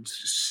and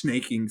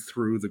snaking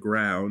through the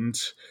ground.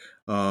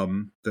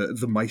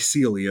 The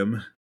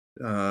mycelium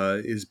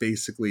is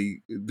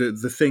basically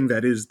the thing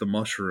that is the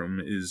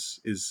mushroom is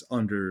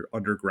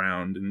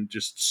underground and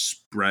just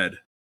spread,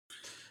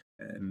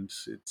 and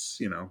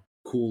it's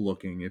cool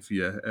looking if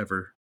you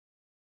ever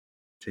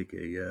take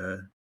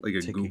a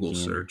Take a Google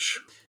gander. search.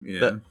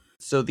 Yeah.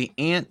 So the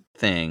ant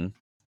thing,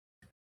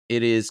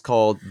 it is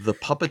called the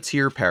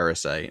puppeteer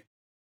parasite.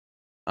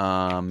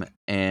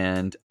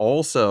 And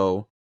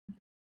also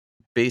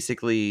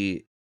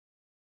basically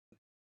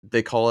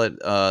they call it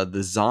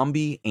the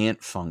zombie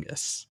ant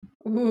fungus.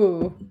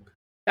 Ooh,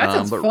 that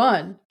sounds But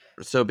fun.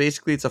 so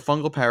basically it's a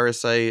fungal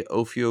parasite,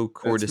 That's my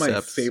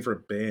Ophiocordyceps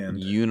favorite band.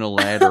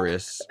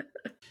 unilaterus,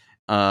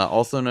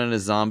 also known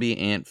as zombie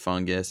ant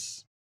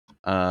fungus.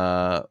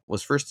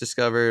 Was first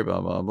discovered,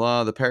 blah, blah,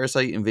 blah. The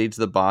parasite invades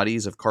the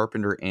bodies of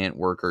carpenter ant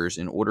workers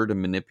in order to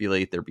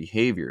manipulate their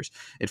behaviors.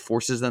 It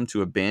forces them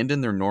to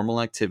abandon their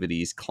normal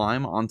activities,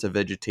 climb onto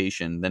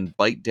vegetation, then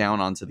bite down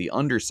onto the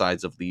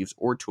undersides of leaves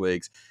or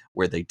twigs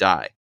where they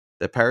die.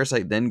 The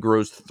parasite then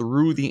grows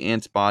through the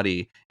ant's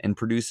body and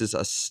produces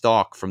a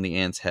stalk from the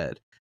ant's head.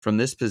 From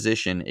this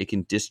position, it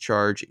can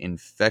discharge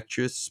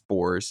infectious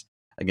spores,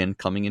 again,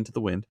 coming into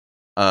the wind,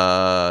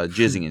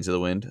 jizzing into the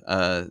wind,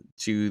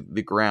 to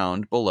the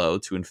ground below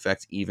to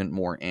infect even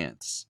more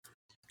ants.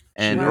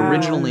 And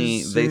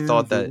originally they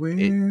thought that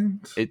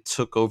it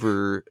took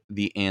over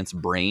the ant's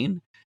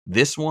brain.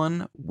 This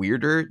one,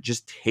 weirder,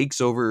 just takes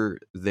over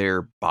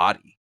their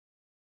body.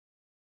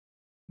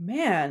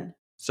 Man.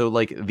 So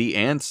like the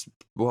ants,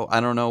 well, I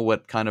don't know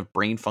what kind of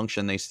brain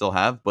function they still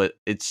have, but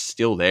it's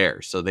still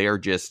there. So they are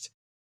just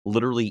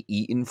literally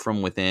eaten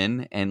from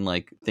within, and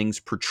like things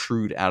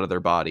protrude out of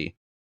their body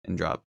and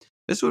drop.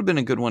 This would have been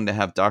a good one to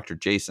have Dr.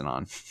 Jason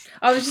on.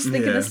 I was just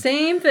thinking the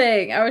same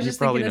thing. I was You just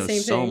thinking probably the know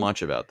same so thing.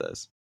 much about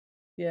this.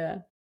 Yeah.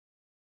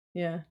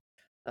 Yeah.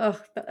 Ugh,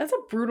 that's a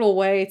brutal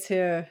way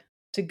to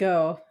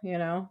go,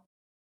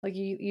 Like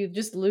you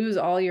just lose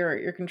all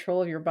your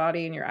control of your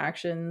body and your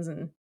actions,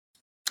 and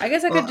I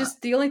guess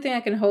the only thing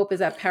I can hope is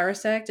that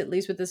Parasect, at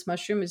least with this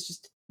mushroom, is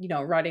just,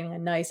 riding a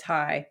nice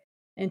high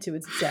into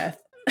its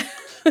death.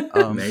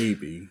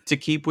 Maybe. To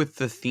keep with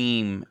the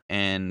theme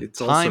and it's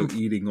time, also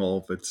eating all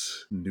of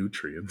its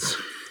nutrients.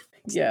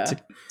 Yeah.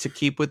 To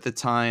keep with the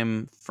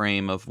time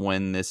frame of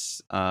when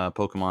this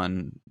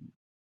Pokemon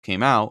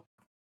came out,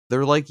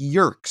 they're like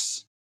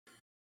Yerks.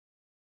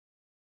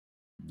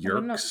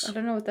 Yerks? I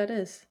don't know what that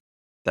is.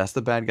 That's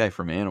the bad guy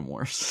from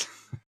Animorphs.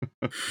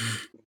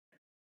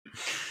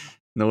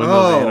 No one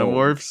knows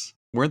Animorphs?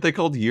 Weren't they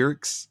called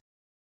Yerks?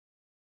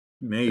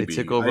 Maybe. They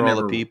took over all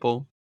the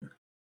people.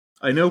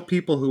 I know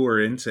people who are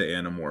into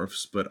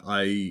Animorphs, but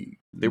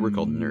they were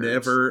called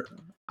nerds.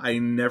 I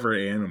never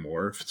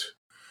Animorphed.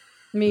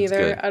 Me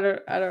either.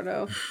 I don't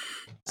know.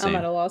 Same. I'm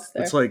at a loss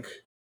there. It's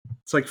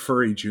like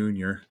Furry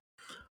Jr.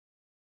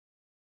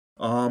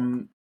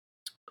 To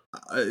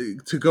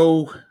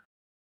go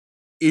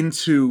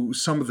into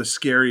some of the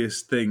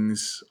scariest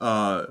things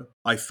I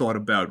thought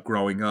about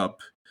growing up,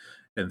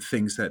 and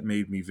things that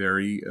made me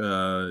very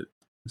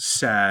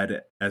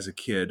sad as a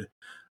kid.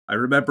 I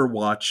remember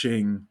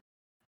watching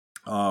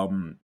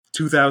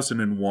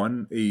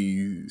 2001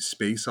 A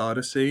Space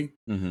Odyssey,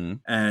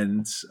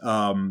 and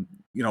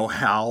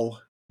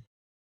HAL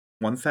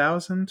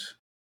 1000,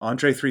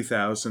 Andre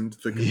 3000,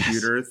 the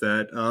computer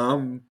that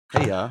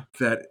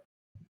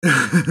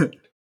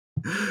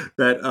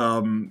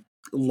that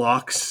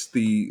locks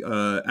the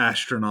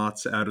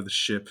astronauts out of the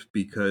ship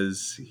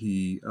because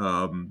he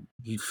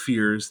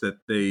fears that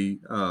they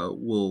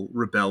will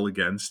rebel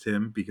against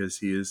him because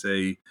he is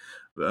a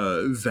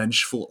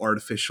vengeful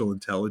artificial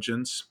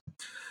intelligence.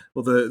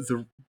 Well,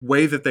 the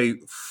way that they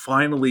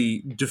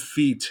finally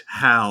defeat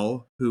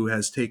Hal, who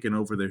has taken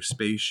over their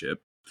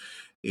spaceship,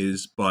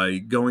 is by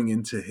going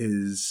into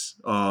his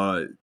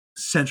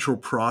central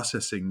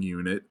processing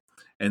unit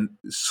and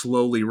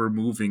slowly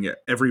removing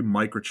every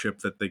microchip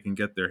that they can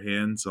get their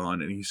hands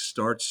on. And he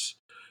starts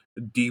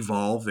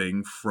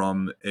devolving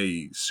from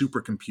a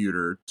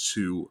supercomputer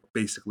to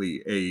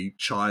basically a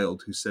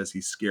child who says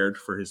he's scared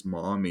for his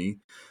mommy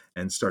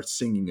and starts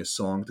singing a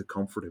song to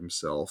comfort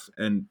himself.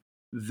 And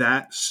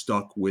that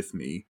stuck with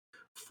me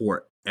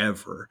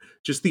forever.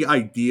 Just the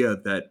idea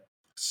that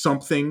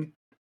something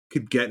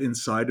could get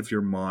inside of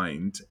your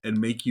mind and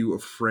make you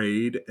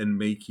afraid and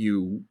make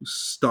you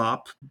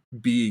stop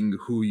being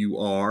who you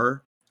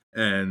are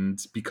and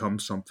become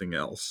something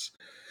else.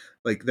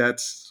 Like,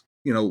 that's,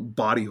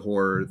 body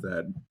horror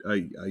that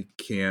I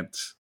can't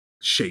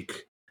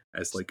shake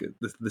as like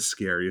the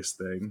scariest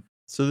thing.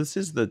 So this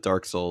is the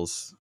Dark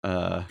Souls.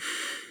 Well,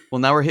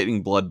 now we're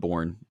hitting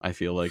Bloodborne, I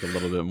feel like, a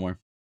little bit more.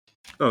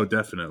 Oh,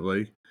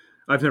 definitely.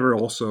 I've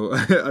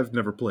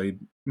never played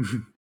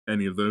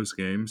any of those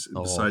games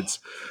besides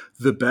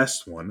the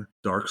best one,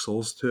 Dark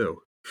Souls 2.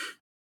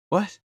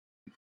 What?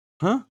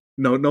 Huh?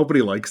 No,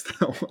 nobody likes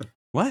that one.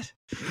 What?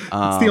 It's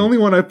the only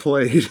one I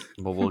played.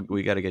 Well,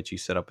 we got to get you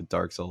set up with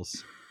Dark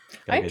Souls.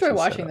 I enjoy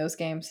watching those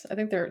games. I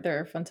think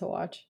they're fun to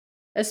watch.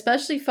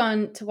 Especially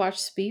fun to watch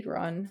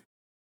speedrun.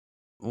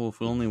 Well,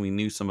 if only we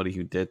knew somebody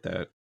who did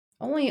that.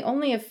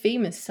 Only a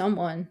famous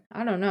someone.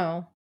 I don't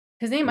know.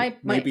 His name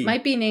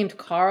might be named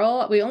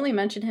Carl. We only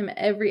mention him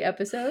every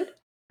episode.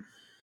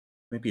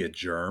 Maybe a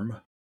germ.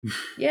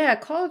 Yeah,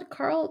 called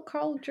Carl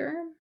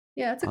Germ.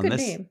 Yeah, that's a good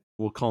name.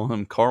 We'll call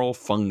him Carl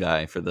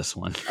Fungi for this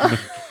one.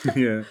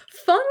 Yeah.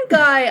 Fun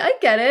guy. I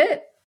get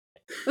it.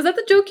 Was that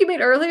the joke you made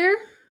earlier?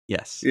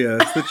 Yes. Yeah,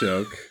 that's the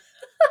joke.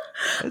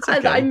 It's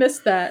okay. I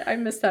missed that. I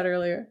missed that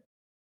earlier.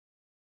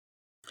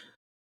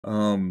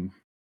 I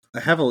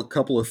have a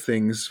couple of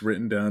things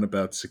written down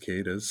about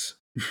cicadas.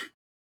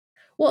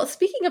 Well,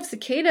 speaking of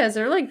cicadas,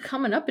 they're like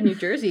coming up in New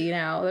Jersey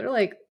now. They're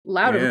like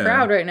loud and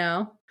proud right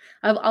now.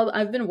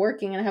 I've been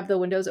working and I have the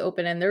windows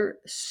open and they're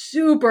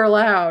super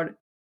loud.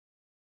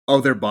 Oh,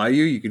 they're by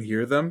you? You can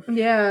hear them?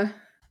 Yeah.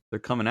 They're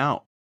coming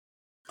out.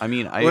 I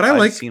mean,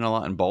 I've seen a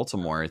lot in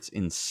Baltimore. It's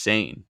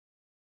insane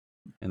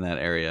in that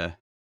area.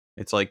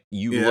 It's like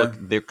look,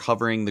 they're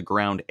covering the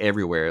ground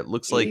everywhere. It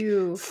looks like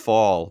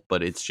fall,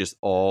 but it's just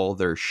all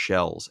their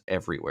shells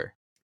everywhere.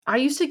 I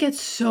used to get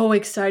so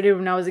excited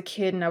when I was a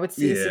kid and I would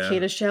see a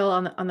cicada shell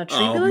on the tree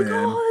and be like,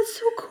 man. Oh, that's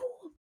so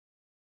cool.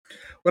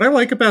 What I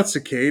like about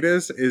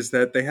cicadas is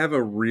that they have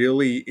a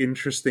really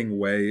interesting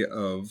way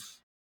of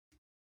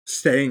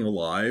staying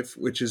alive,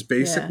 which is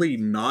basically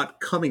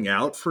not coming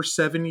out for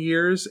 7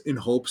 years in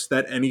hopes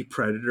that any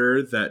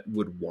predator that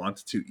would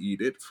want to eat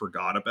it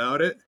forgot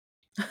about it.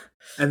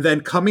 And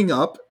then coming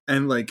up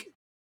and like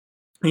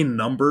in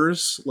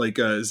numbers, like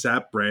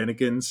Zap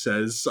Brannigan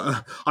says,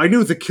 I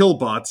knew the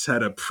killbots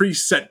had a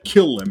preset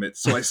kill limit,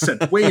 so I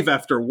sent wave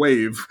after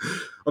wave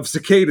of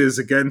cicadas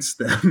against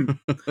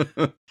them.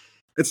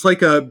 It's like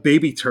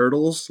baby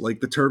turtles. Like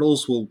the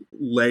turtles will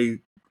lay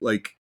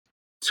like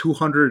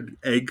 200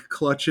 egg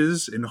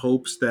clutches in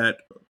hopes that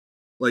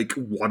like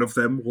one of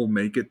them will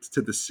make it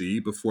to the sea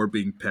before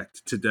being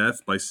pecked to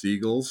death by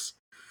seagulls.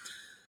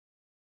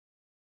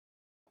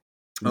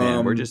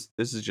 Man, this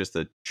is just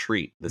a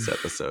treat, this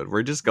episode.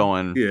 We're just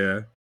going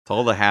to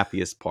all the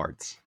happiest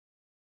parts.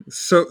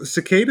 So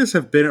cicadas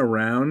have been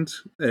around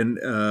and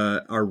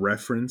are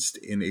referenced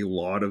in a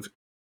lot of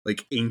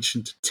like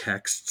ancient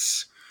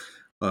texts.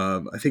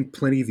 I think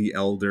Pliny the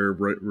Elder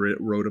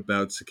wrote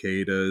about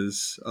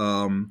cicadas.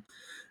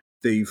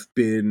 They've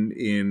been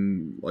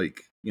in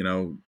like,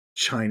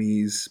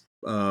 Chinese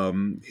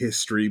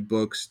history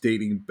books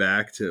dating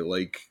back to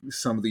like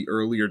some of the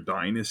earlier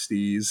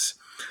dynasties.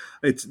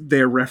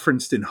 They're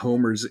referenced in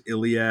Homer's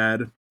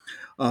Iliad.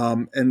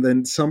 And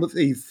then some of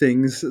the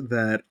things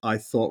that I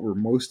thought were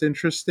most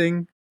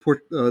interesting,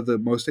 the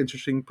most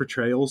interesting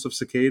portrayals of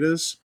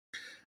cicadas.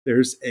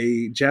 There's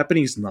a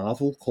Japanese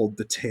novel called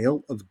The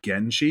Tale of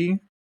Genji,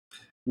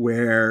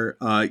 where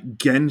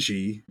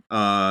Genji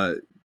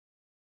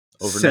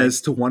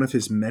says to one of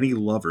his many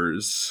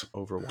lovers,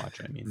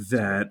 Overwatch, I mean,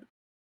 that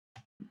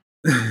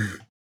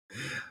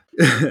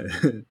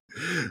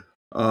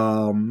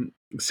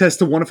says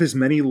to one of his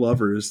many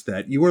lovers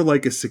that you are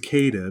like a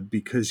cicada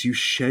because you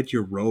shed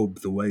your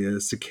robe the way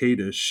a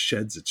cicada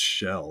sheds its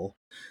shell.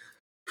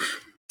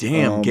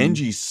 Damn,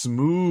 Genji's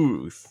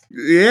smooth.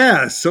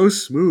 Yeah, so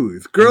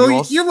smooth.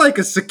 Girl, you're like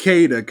a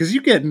cicada because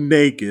you get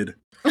naked.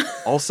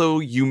 Also,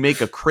 you make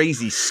a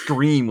crazy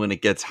scream when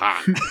it gets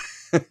hot.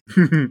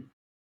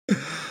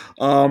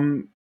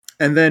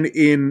 And then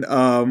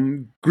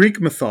in Greek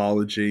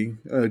mythology,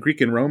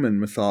 Greek and Roman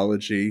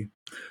mythology,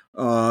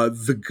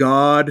 the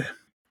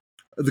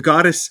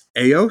goddess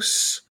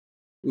Eos,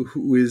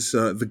 who is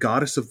the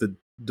goddess of the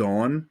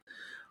dawn,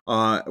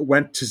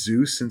 went to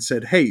Zeus and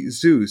said, "Hey,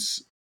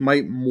 Zeus,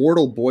 my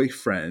mortal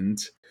boyfriend,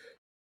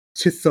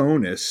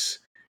 Tithonus,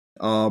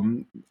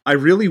 I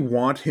really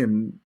want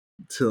him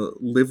to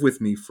live with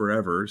me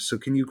forever, so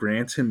can you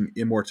grant him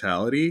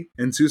immortality?"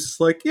 And Zeus is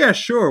like, "Yeah,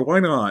 sure, why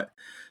not?"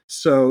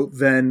 So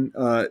then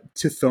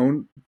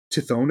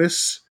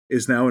Tithonus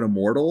is now an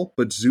immortal,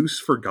 but Zeus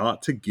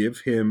forgot to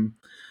give him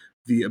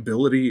the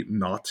ability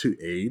not to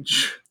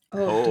age.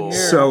 Oh dear.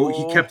 So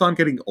he kept on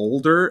getting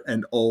older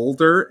and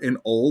older and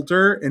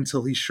older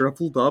until he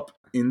shriveled up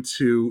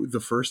into the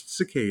first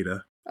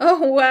cicada. Oh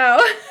wow.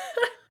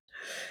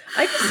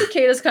 I guess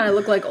cicadas kind of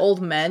look like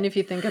old men if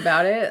you think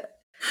about it.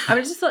 I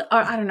mean, just like,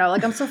 I don't know,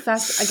 like I'm so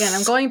fast. Again,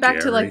 I'm going back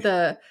to like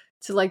the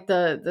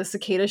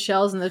cicada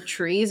shells and the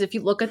trees. If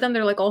you look at them,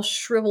 they're like all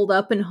shriveled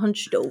up and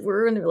hunched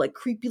over, and they're like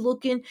creepy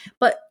looking.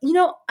 But you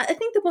know, I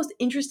think the most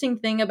interesting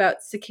thing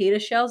about cicada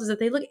shells is that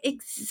they look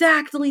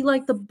exactly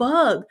like the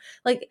bug.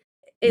 Like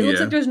it looks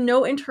Yeah. like there's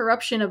no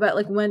interruption about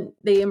like when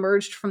they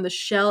emerged from the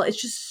shell.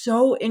 It's just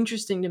so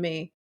interesting to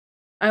me.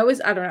 I don't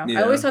know.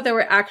 I always Yeah. thought they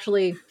were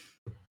actually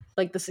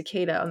like the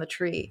cicada on the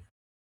tree,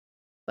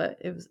 but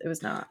it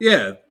was not.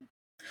 Yeah.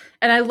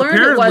 And I learned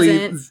Apparently,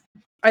 it wasn't.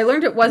 I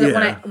learned it wasn't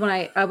Yeah. when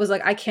I was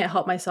like, I can't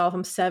help myself.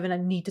 I'm 7. I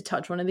need to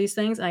touch one of these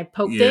things, and I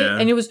poked it, Yeah.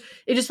 and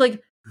it just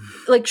like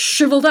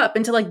shriveled up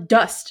into like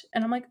dust,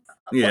 and I'm like,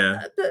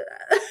 Yeah.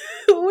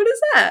 what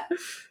is that?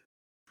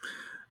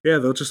 Yeah,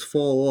 they'll just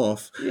fall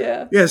off.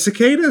 Yeah. Yeah,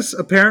 cicadas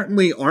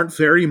apparently aren't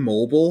very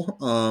mobile.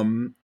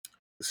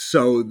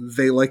 So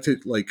they like to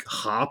like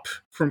hop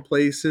from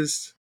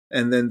places,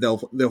 and then they'll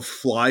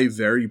fly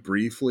very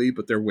briefly,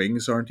 but their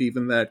wings aren't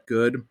even that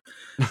good.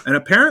 And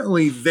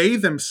apparently they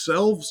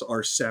themselves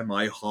are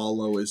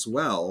semi-hollow as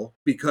well,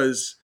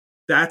 because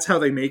that's how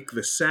they make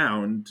the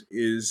sound,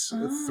 is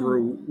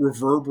through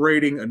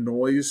reverberating a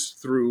noise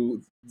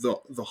through the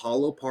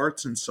hollow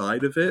parts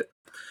inside of it.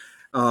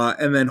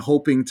 And then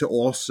hoping to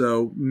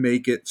also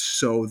make it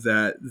so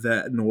that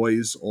that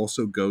noise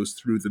also goes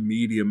through the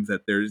medium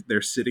that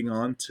they're sitting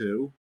on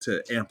too,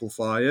 to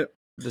amplify it.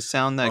 The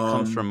sound that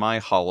comes from my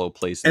hollow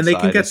place and they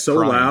can inside get is so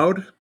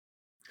crying.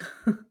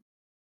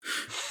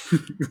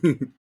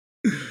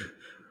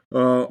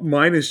 loud.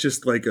 Mine is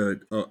just like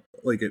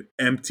like an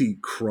empty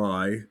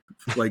cry,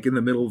 like in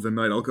the middle of the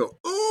night. I'll go,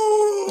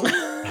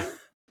 oh,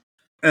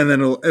 and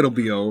then it'll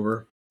be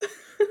over.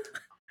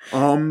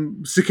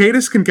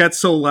 Cicadas can get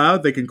so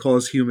loud they can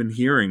cause human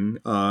hearing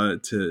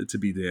to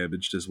be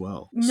damaged as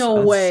well. No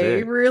That's way,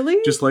 sick. really?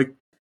 Just like,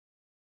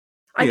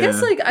 I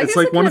guess like it's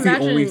I like can one of the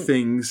imagine, only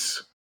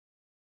things,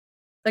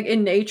 like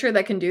in nature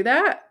that can do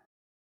that.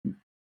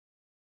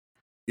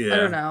 yeah, I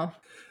don't know.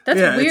 That's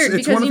yeah, weird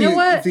it's because one of you know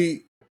what?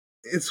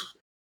 it's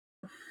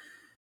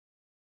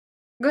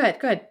Go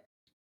ahead.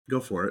 go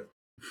for it.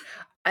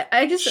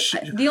 I just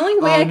the only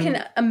way I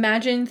can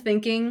imagine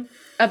thinking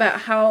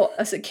about how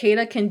a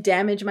cicada can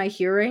damage my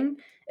hearing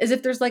is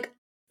if there's like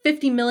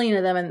 50 million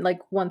of them in like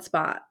one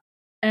spot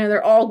and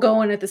they're all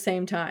going at the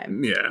same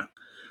time.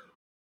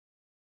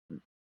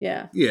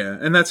 Yeah,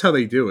 and that's how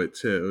they do it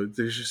too.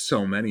 There's just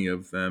so many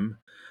of them.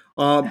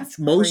 That's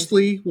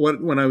mostly crazy.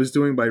 when I was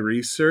doing my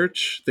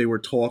research, they were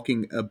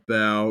talking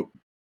about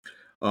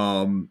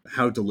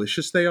how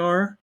delicious they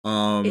are.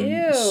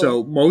 Ew.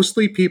 So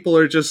mostly people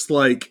are just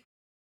like,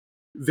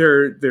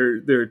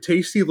 they're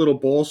tasty little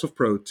balls of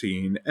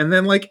protein, and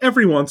then like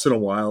every once in a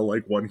while,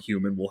 like one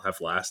human will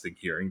have lasting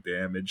hearing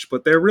damage,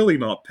 but they're really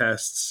not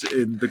pests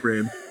in the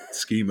grand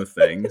scheme of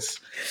things.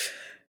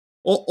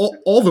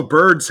 All the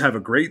birds have a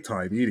great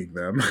time eating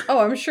them. Oh,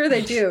 I'm sure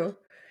they do.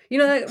 You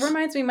know, that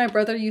reminds me, my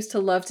brother used to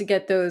love to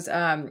get those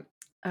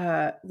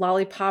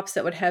lollipops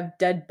that would have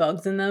dead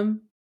bugs in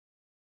them.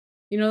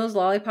 You know those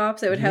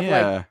lollipops that would have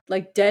Yeah.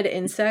 like dead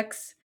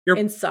insects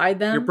inside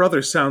them? Your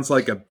brother sounds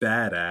like a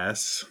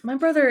badass. My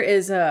brother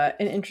is an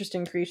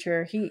interesting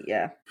creature. He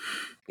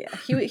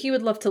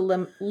would love to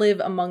live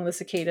among the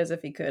cicadas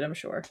if he could, I'm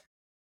sure.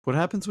 What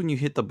happens when you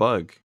hit the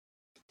bug?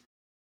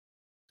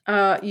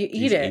 You Do you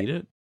eat it. eat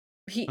it?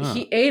 He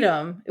ate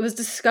them. It was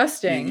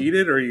disgusting. You eat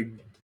it or you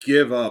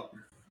give up?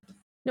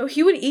 No,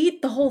 he would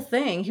eat the whole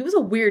thing. He was a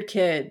weird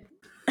kid.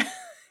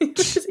 He would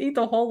just eat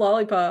the whole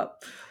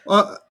lollipop.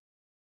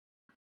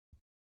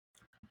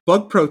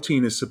 Bug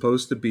protein is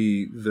supposed to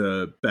be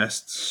the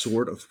best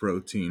sort of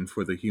protein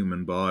for the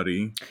human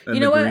body, and You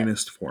know the what?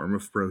 greenest form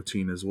of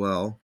protein as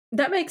well.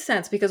 That makes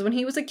sense because when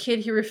he was a kid,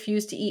 he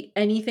refused to eat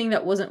anything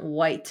that wasn't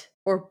white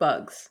or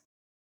bugs.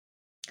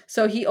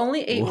 So he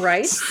only ate What?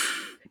 rice.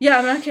 Yeah,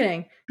 I'm not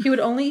kidding. He would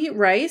only eat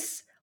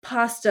rice,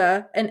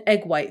 pasta, and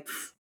egg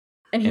whites.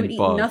 And he And would eat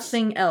bugs.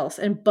 nothing else,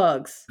 and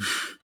bugs.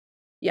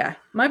 Yeah.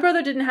 My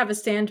brother didn't have a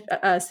sand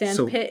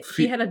pit.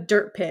 He had a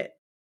dirt pit.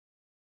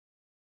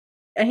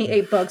 And he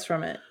ate bugs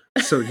from it.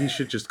 So he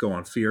should just go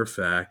on Fear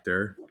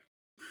Factor.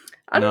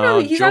 I don't know.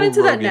 He's not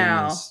into that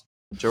now.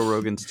 Joe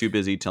Rogan's too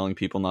busy telling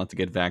people not to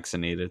get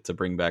vaccinated to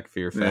bring back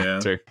Fear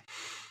Factor.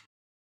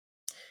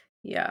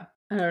 Yeah,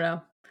 I don't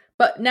know.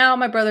 But now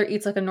my brother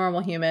eats like a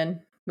normal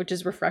human, which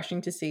is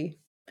refreshing to see.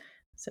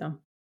 So,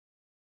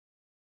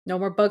 no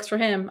more bugs for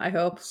him, I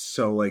hope.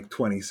 So, like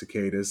 20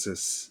 cicadas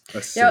is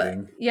a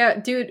sitting. Yeah,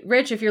 dude,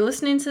 Rich, if you're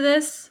listening to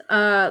this,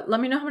 let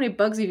me know how many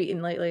bugs you've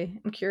eaten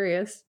lately. I'm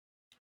curious.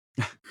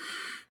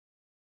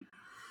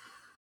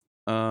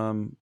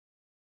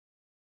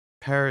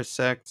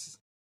 Parasect.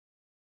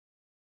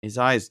 His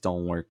eyes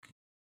don't work.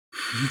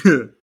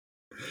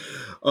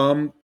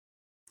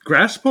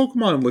 Grass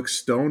Pokemon look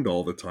stoned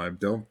all the time,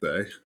 don't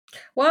they?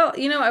 Well,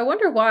 I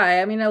wonder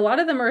why. I mean, a lot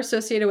of them are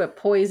associated with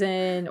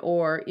poison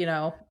or,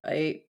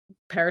 a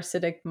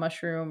parasitic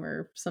mushroom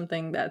or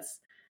something that's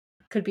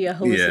could be a Yeah,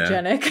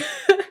 hallucinogenic,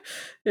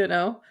 you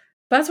know.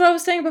 But that's what I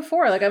was saying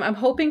before. Like I'm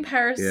hoping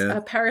yeah.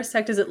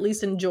 Parasect is at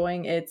least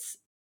enjoying its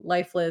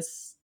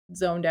lifeless,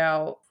 zoned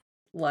out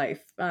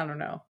life. I don't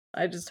know.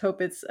 I just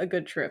hope it's a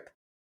good trip.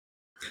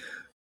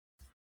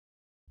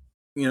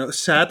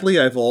 Sadly,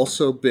 I've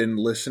also been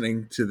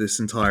listening to this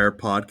entire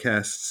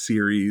podcast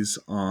series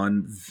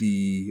on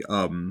the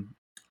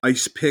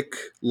ice pick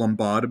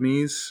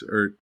lumbotomies,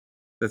 or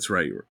that's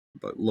right,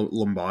 but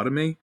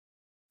lumbotomy.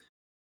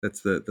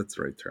 That's the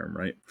right term,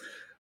 right?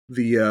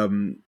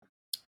 The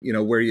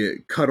where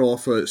you cut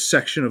off a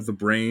section of the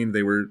brain.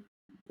 They were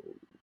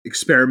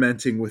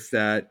experimenting with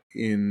that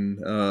in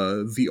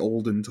the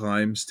olden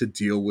times to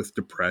deal with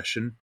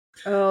depression,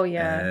 Oh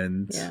yeah.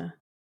 and Yeah.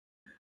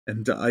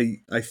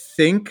 I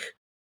think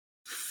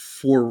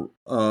for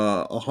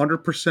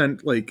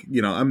 100%, like,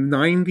 I'm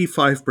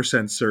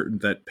 95% certain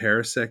that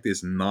Parasect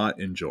is not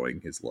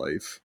enjoying his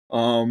life.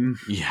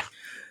 Yeah.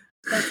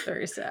 That's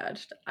very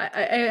sad.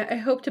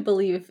 I hope to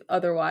believe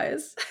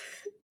otherwise.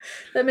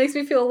 That makes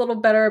me feel a little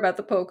better about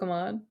the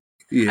Pokemon.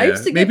 Yeah,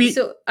 maybe.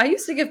 I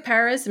used to give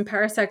Paris and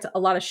Parasect a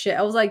lot of shit.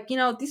 I was like,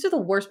 these are the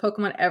worst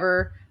Pokemon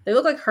ever. They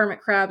look like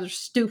hermit crabs. They're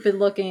stupid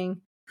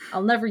looking.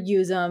 I'll never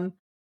use them.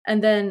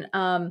 And then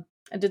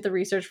I did the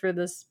research for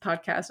this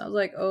podcast and I was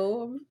like,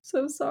 "Oh, I'm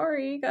so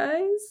sorry,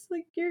 guys.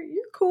 Like you're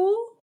cool."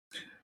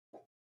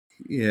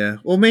 Yeah,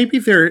 well, maybe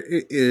they're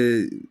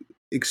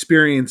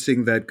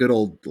experiencing that good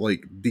old,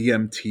 like,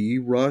 DMT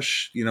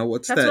rush.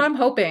 What's That's what that I'm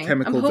hoping. I'm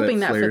chemical that hoping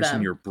that for flares in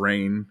them. your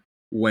brain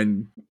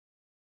when,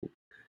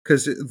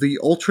 because the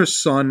Ultra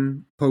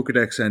Sun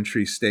Pokedex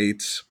entry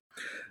states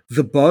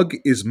the bug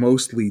is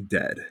mostly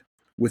dead,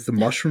 with the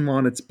mushroom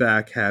on its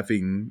back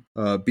having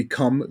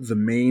become the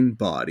main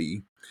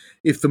body.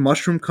 If the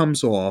mushroom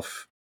comes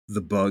off,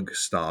 the bug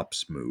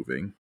stops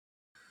moving.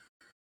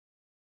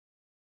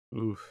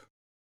 Oof.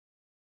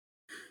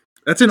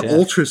 That's an Death.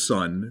 Ultra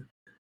Sun.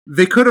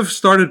 They could have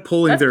started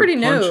pulling That's their pretty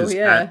new, punches at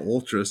yeah.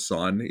 Ultra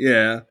Sun,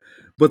 yeah,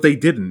 but they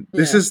didn't.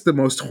 This Yeah. is the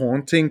most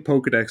haunting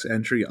Pokedex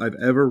entry I've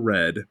ever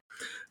read,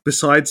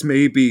 besides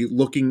maybe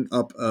looking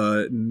up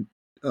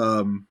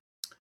um,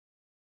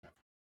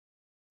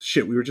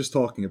 shit, we were just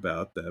talking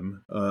about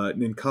them.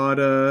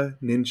 Nincada,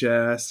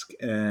 Ninjask,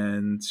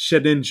 and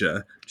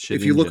Shedinja.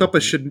 If you look Shedinja, up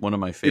a Shed, one of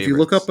my if you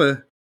look up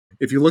favorites.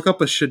 a, if you look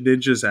up a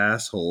Shedinja's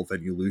asshole,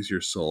 then you lose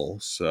your soul.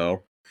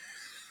 So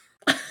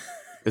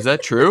Is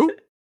that true?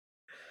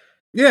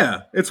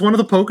 yeah, it's one of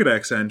the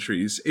Pokedex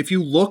entries. If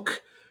you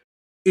look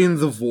in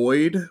the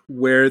void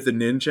where the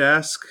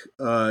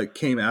Ninjask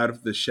came out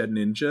of the Shed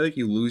Ninja,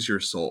 you lose your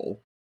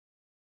soul.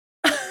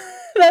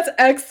 That's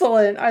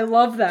excellent. I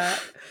love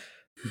that.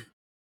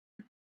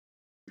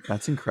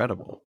 That's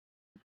incredible.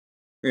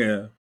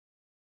 Yeah.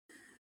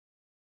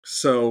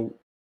 So,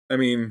 I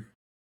mean,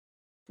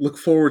 look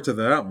forward to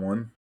that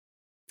one.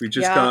 We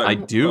just Yeah, got I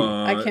do.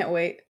 I can't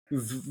wait.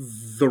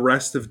 the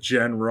rest of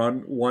Gen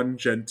 1,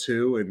 Gen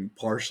 2, and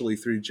partially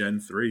through Gen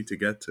 3 to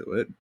get to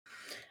it.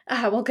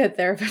 We'll get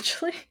there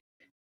eventually.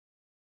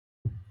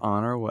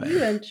 On our way.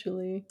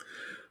 Eventually.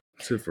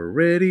 To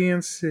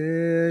Viridian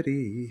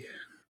City.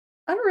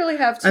 I don't really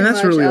have too And that's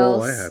much really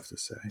all I else. have to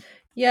say.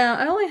 Yeah,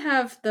 I only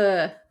have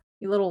the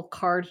little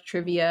card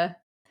trivia.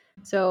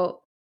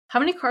 So, how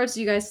many cards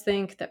do you guys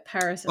think that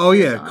Paris Oh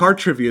appears yeah, on? card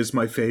trivia is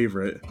my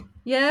favorite.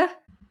 Yeah,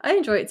 I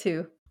enjoy it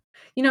too.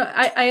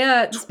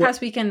 I this past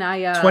weekend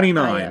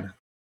 29.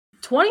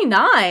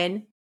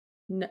 29?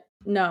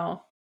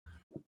 No.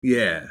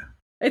 Yeah.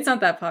 It's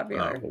not that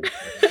popular. Oh.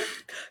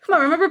 Come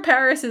on, remember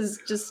Paris is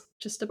just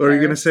a What are you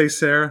gonna Paris. say,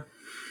 Sarah?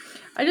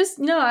 I just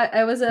no,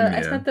 I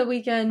Yeah. spent the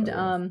weekend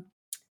Oh.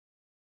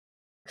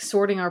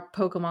 sorting our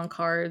Pokemon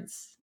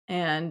cards,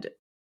 and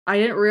I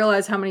didn't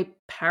realize how many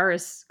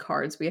Paris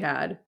cards we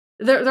had.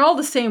 They're all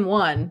the same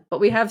one, but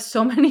we have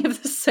so many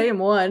of the same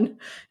one.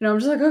 I'm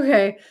just like,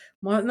 okay,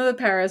 another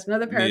Paris.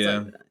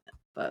 Yeah.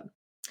 But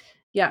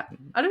yeah,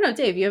 I don't know,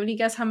 Dave. You have any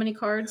guess how many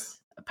cards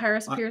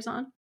Paris appears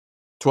on?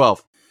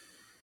 12.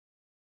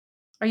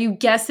 Are you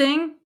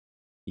guessing?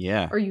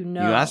 Yeah. Or you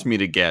know? You asked me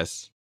to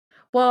guess.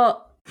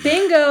 Well,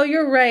 bingo,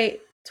 you're right.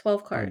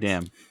 12 Oh, cards.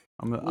 damn.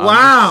 I'm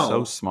Wow.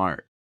 so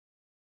smart.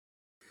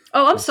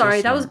 Oh, I'm You're so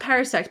sorry. That was smart.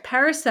 Parasect.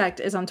 Parasect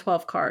is on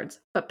 12 cards,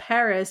 but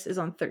Paris is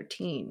on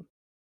 13.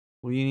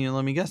 Well, you need to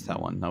let me guess that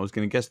one. I was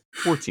going to guess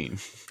 14.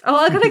 Oh,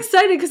 I got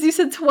excited because you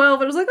said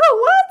 12. And I was like,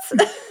 oh,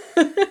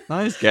 what?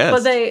 Nice guess.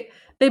 But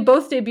they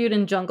both debuted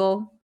in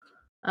Jungle.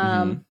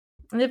 Mhm.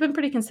 And they've been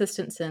pretty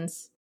consistent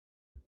since.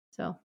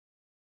 So,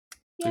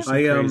 yeah. There's some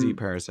crazy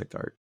Parasect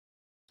art.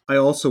 I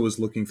also was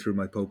looking through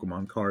my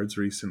Pokemon cards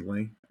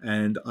recently,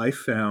 and I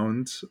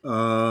found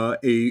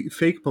a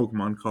fake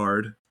Pokemon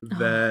card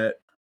that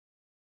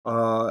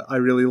I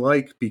really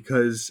like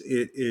because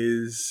it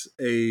is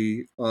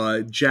a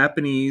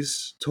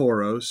Japanese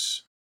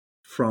Tauros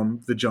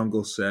from the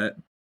Jungle set.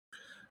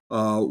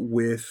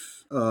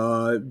 with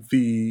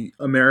the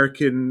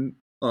American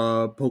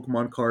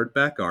Pokemon card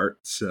back art.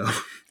 So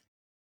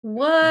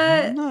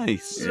What?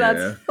 Nice. That's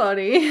Yeah.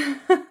 funny.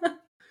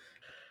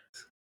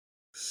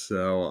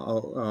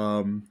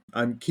 So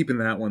I'm keeping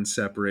that one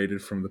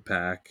separated from the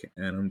pack,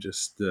 and I'm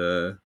just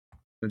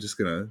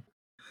gonna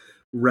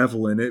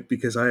revel in it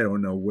because I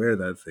don't know where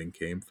that thing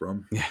came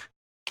from. Yeah.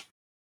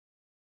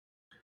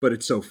 But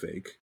it's so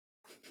fake.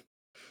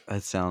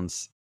 That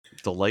sounds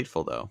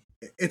delightful, though.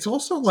 It's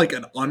also like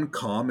an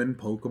uncommon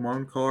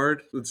Pokemon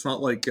card. It's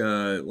not like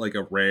a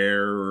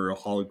rare or a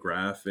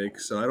holographic.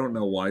 So I don't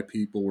know why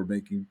people were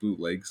making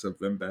bootlegs of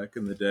them back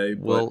in the day.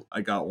 But Well,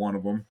 I got one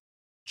of them.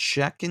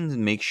 check and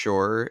make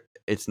sure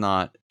it's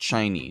not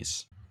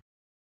Chinese.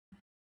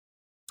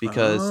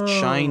 Because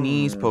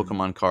Chinese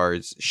Pokemon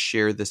cards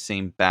share the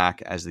same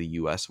back as the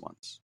US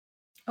ones.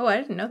 Oh, I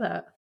didn't know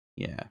that.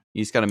 Yeah.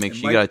 You just gotta make It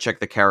sure might- you gotta check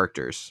the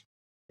characters.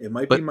 It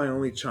might But- be my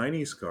only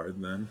Chinese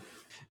card then.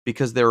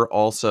 Because there are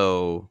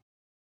also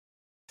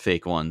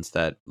fake ones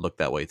that look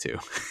that way too.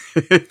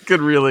 It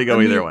could really go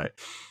either way.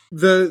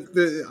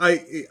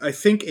 I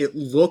think it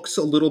looks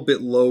a little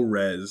bit low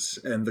res,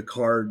 and the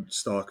card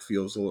stock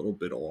feels a little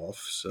bit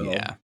off. So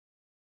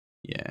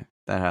Yeah,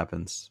 that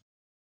happens.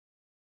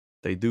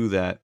 They do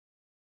that.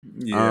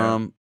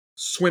 yeah,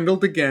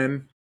 swindled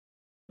again.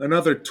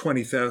 Another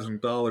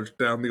 $20,000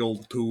 down the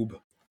old tube.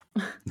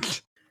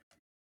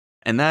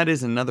 And that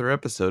is another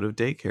episode of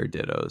Daycare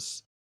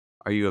Dittos.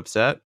 Are you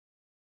upset?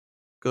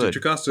 Good.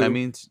 Chichikasu. That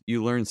means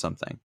you learned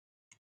something.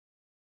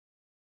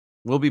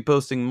 We'll be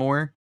posting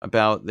more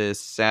about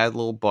this sad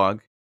little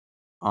bug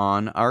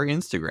on our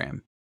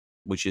Instagram,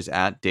 which is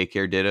at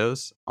Daycare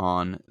Dittos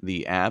on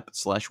the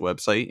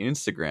app/website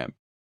Instagram.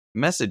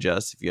 Message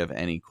us if you have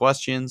any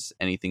questions,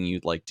 anything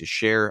you'd like to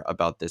share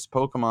about this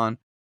Pokemon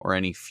or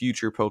any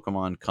future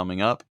Pokemon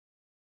coming up.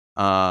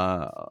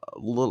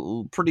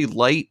 Pretty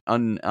light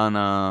on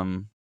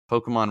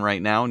Pokemon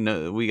right now.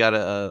 No, we got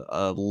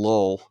a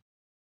lull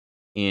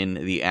in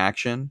the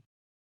action.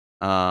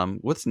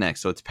 What's next?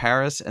 So it's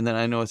Paris, and then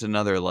I know it's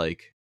another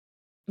like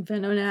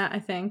Venonat, I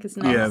think, is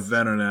next. Yeah,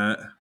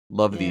 Venonat.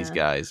 love these Yeah.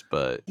 guys,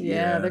 but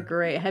Yeah, they're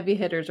great. Heavy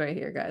hitters right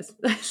here, guys.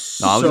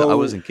 no, I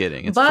wasn't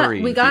kidding. It's but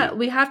free.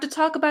 we have to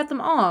talk about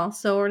them all,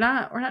 so we're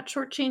not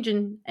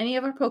shortchanging any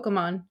of our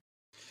Pokemon.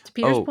 To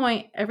Peter's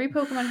point, every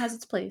Pokemon has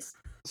its place.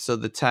 So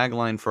the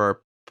tagline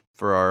for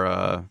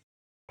our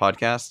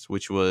podcast,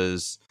 which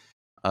was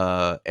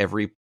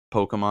every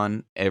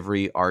Pokemon,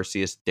 every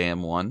Arceus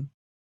damn one,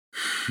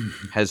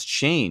 has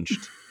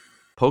changed.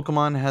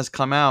 Pokemon has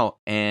come out,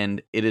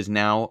 and it is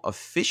now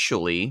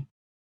officially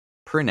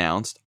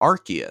pronounced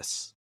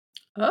Arceus.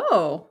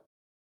 Oh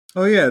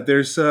yeah,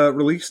 there's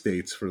release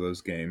dates for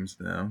those games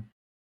now.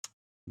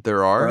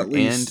 There are, Or at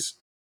least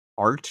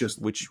and art,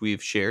 which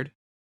we've shared.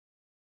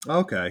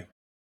 Okay.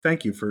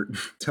 Thank you for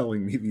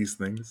telling me these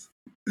things.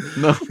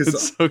 No,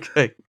 it's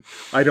okay.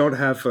 I don't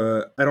have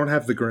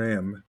the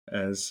gram,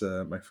 as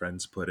my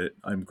friends put it.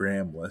 I'm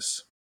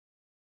gramless.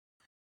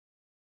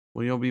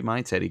 Well, you'll be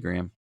my Teddy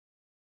Graham.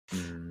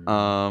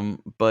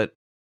 But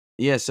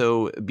yeah,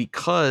 so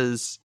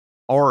because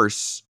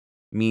arse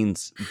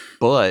means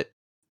butt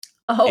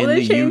in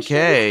the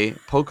UK,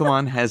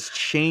 Pokemon has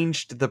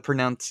changed the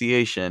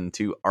pronunciation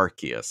to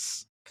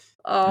Arceus.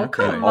 Oh,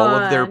 come on. All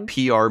of their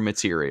PR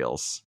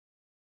materials.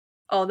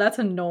 Oh, that's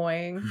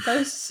annoying. That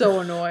is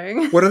so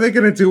annoying. What are they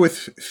going to do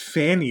with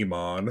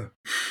Fannymon?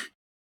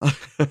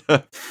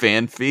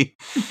 Fanfy?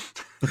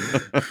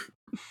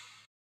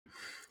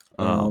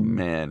 Oh,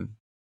 man.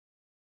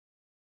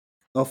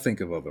 I'll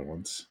think of other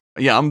ones.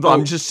 Yeah,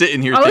 I'm just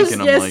sitting here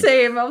thinking.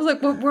 Same. I was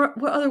like,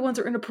 what other ones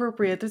are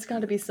inappropriate? There's got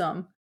to be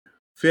some.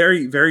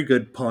 Very, very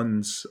good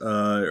puns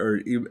or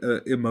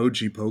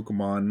emoji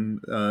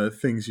Pokemon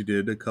things you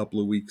did a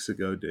couple of weeks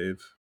ago,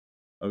 Dave.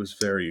 I was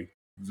very,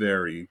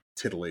 very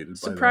titillated by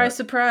that. Surprise,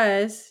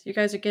 surprise. You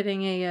guys are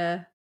getting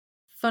a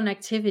fun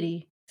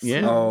activity.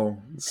 Yeah. Oh,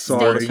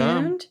 sorry. Stay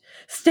tuned.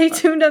 Stay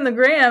tuned on the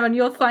gram and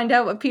you'll find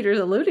out what Peter's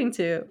alluding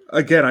to.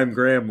 Again, I'm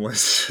gramless,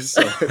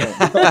 so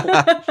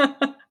I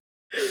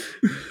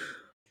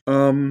don't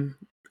know.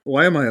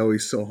 Why am I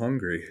always so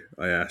hungry?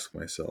 I ask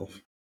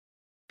myself.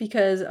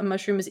 Because a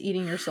mushroom is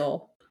eating your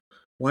soul.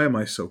 Why am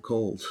I so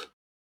cold?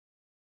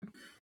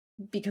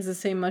 Because the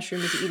same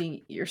mushroom is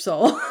eating your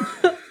soul.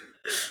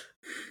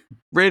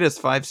 Rate us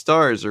 5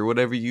 stars or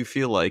whatever you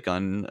feel like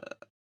on,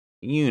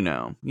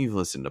 you've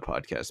listened to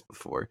podcasts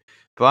before.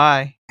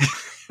 Bye.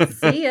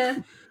 See ya.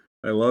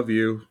 I love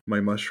you,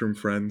 my mushroom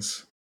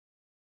friends.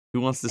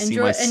 Who wants to see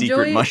my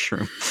secret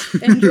mushroom?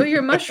 Enjoy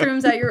your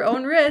mushrooms at your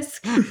own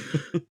risk.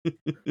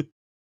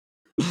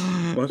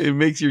 It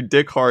makes your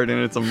dick hard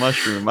and it's a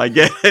mushroom. I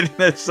get it.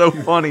 That's so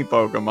funny,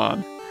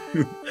 Pokemon.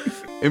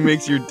 It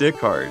makes your dick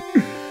hard.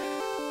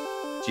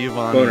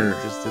 Giovanni,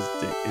 just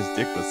his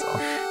dick was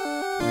soft.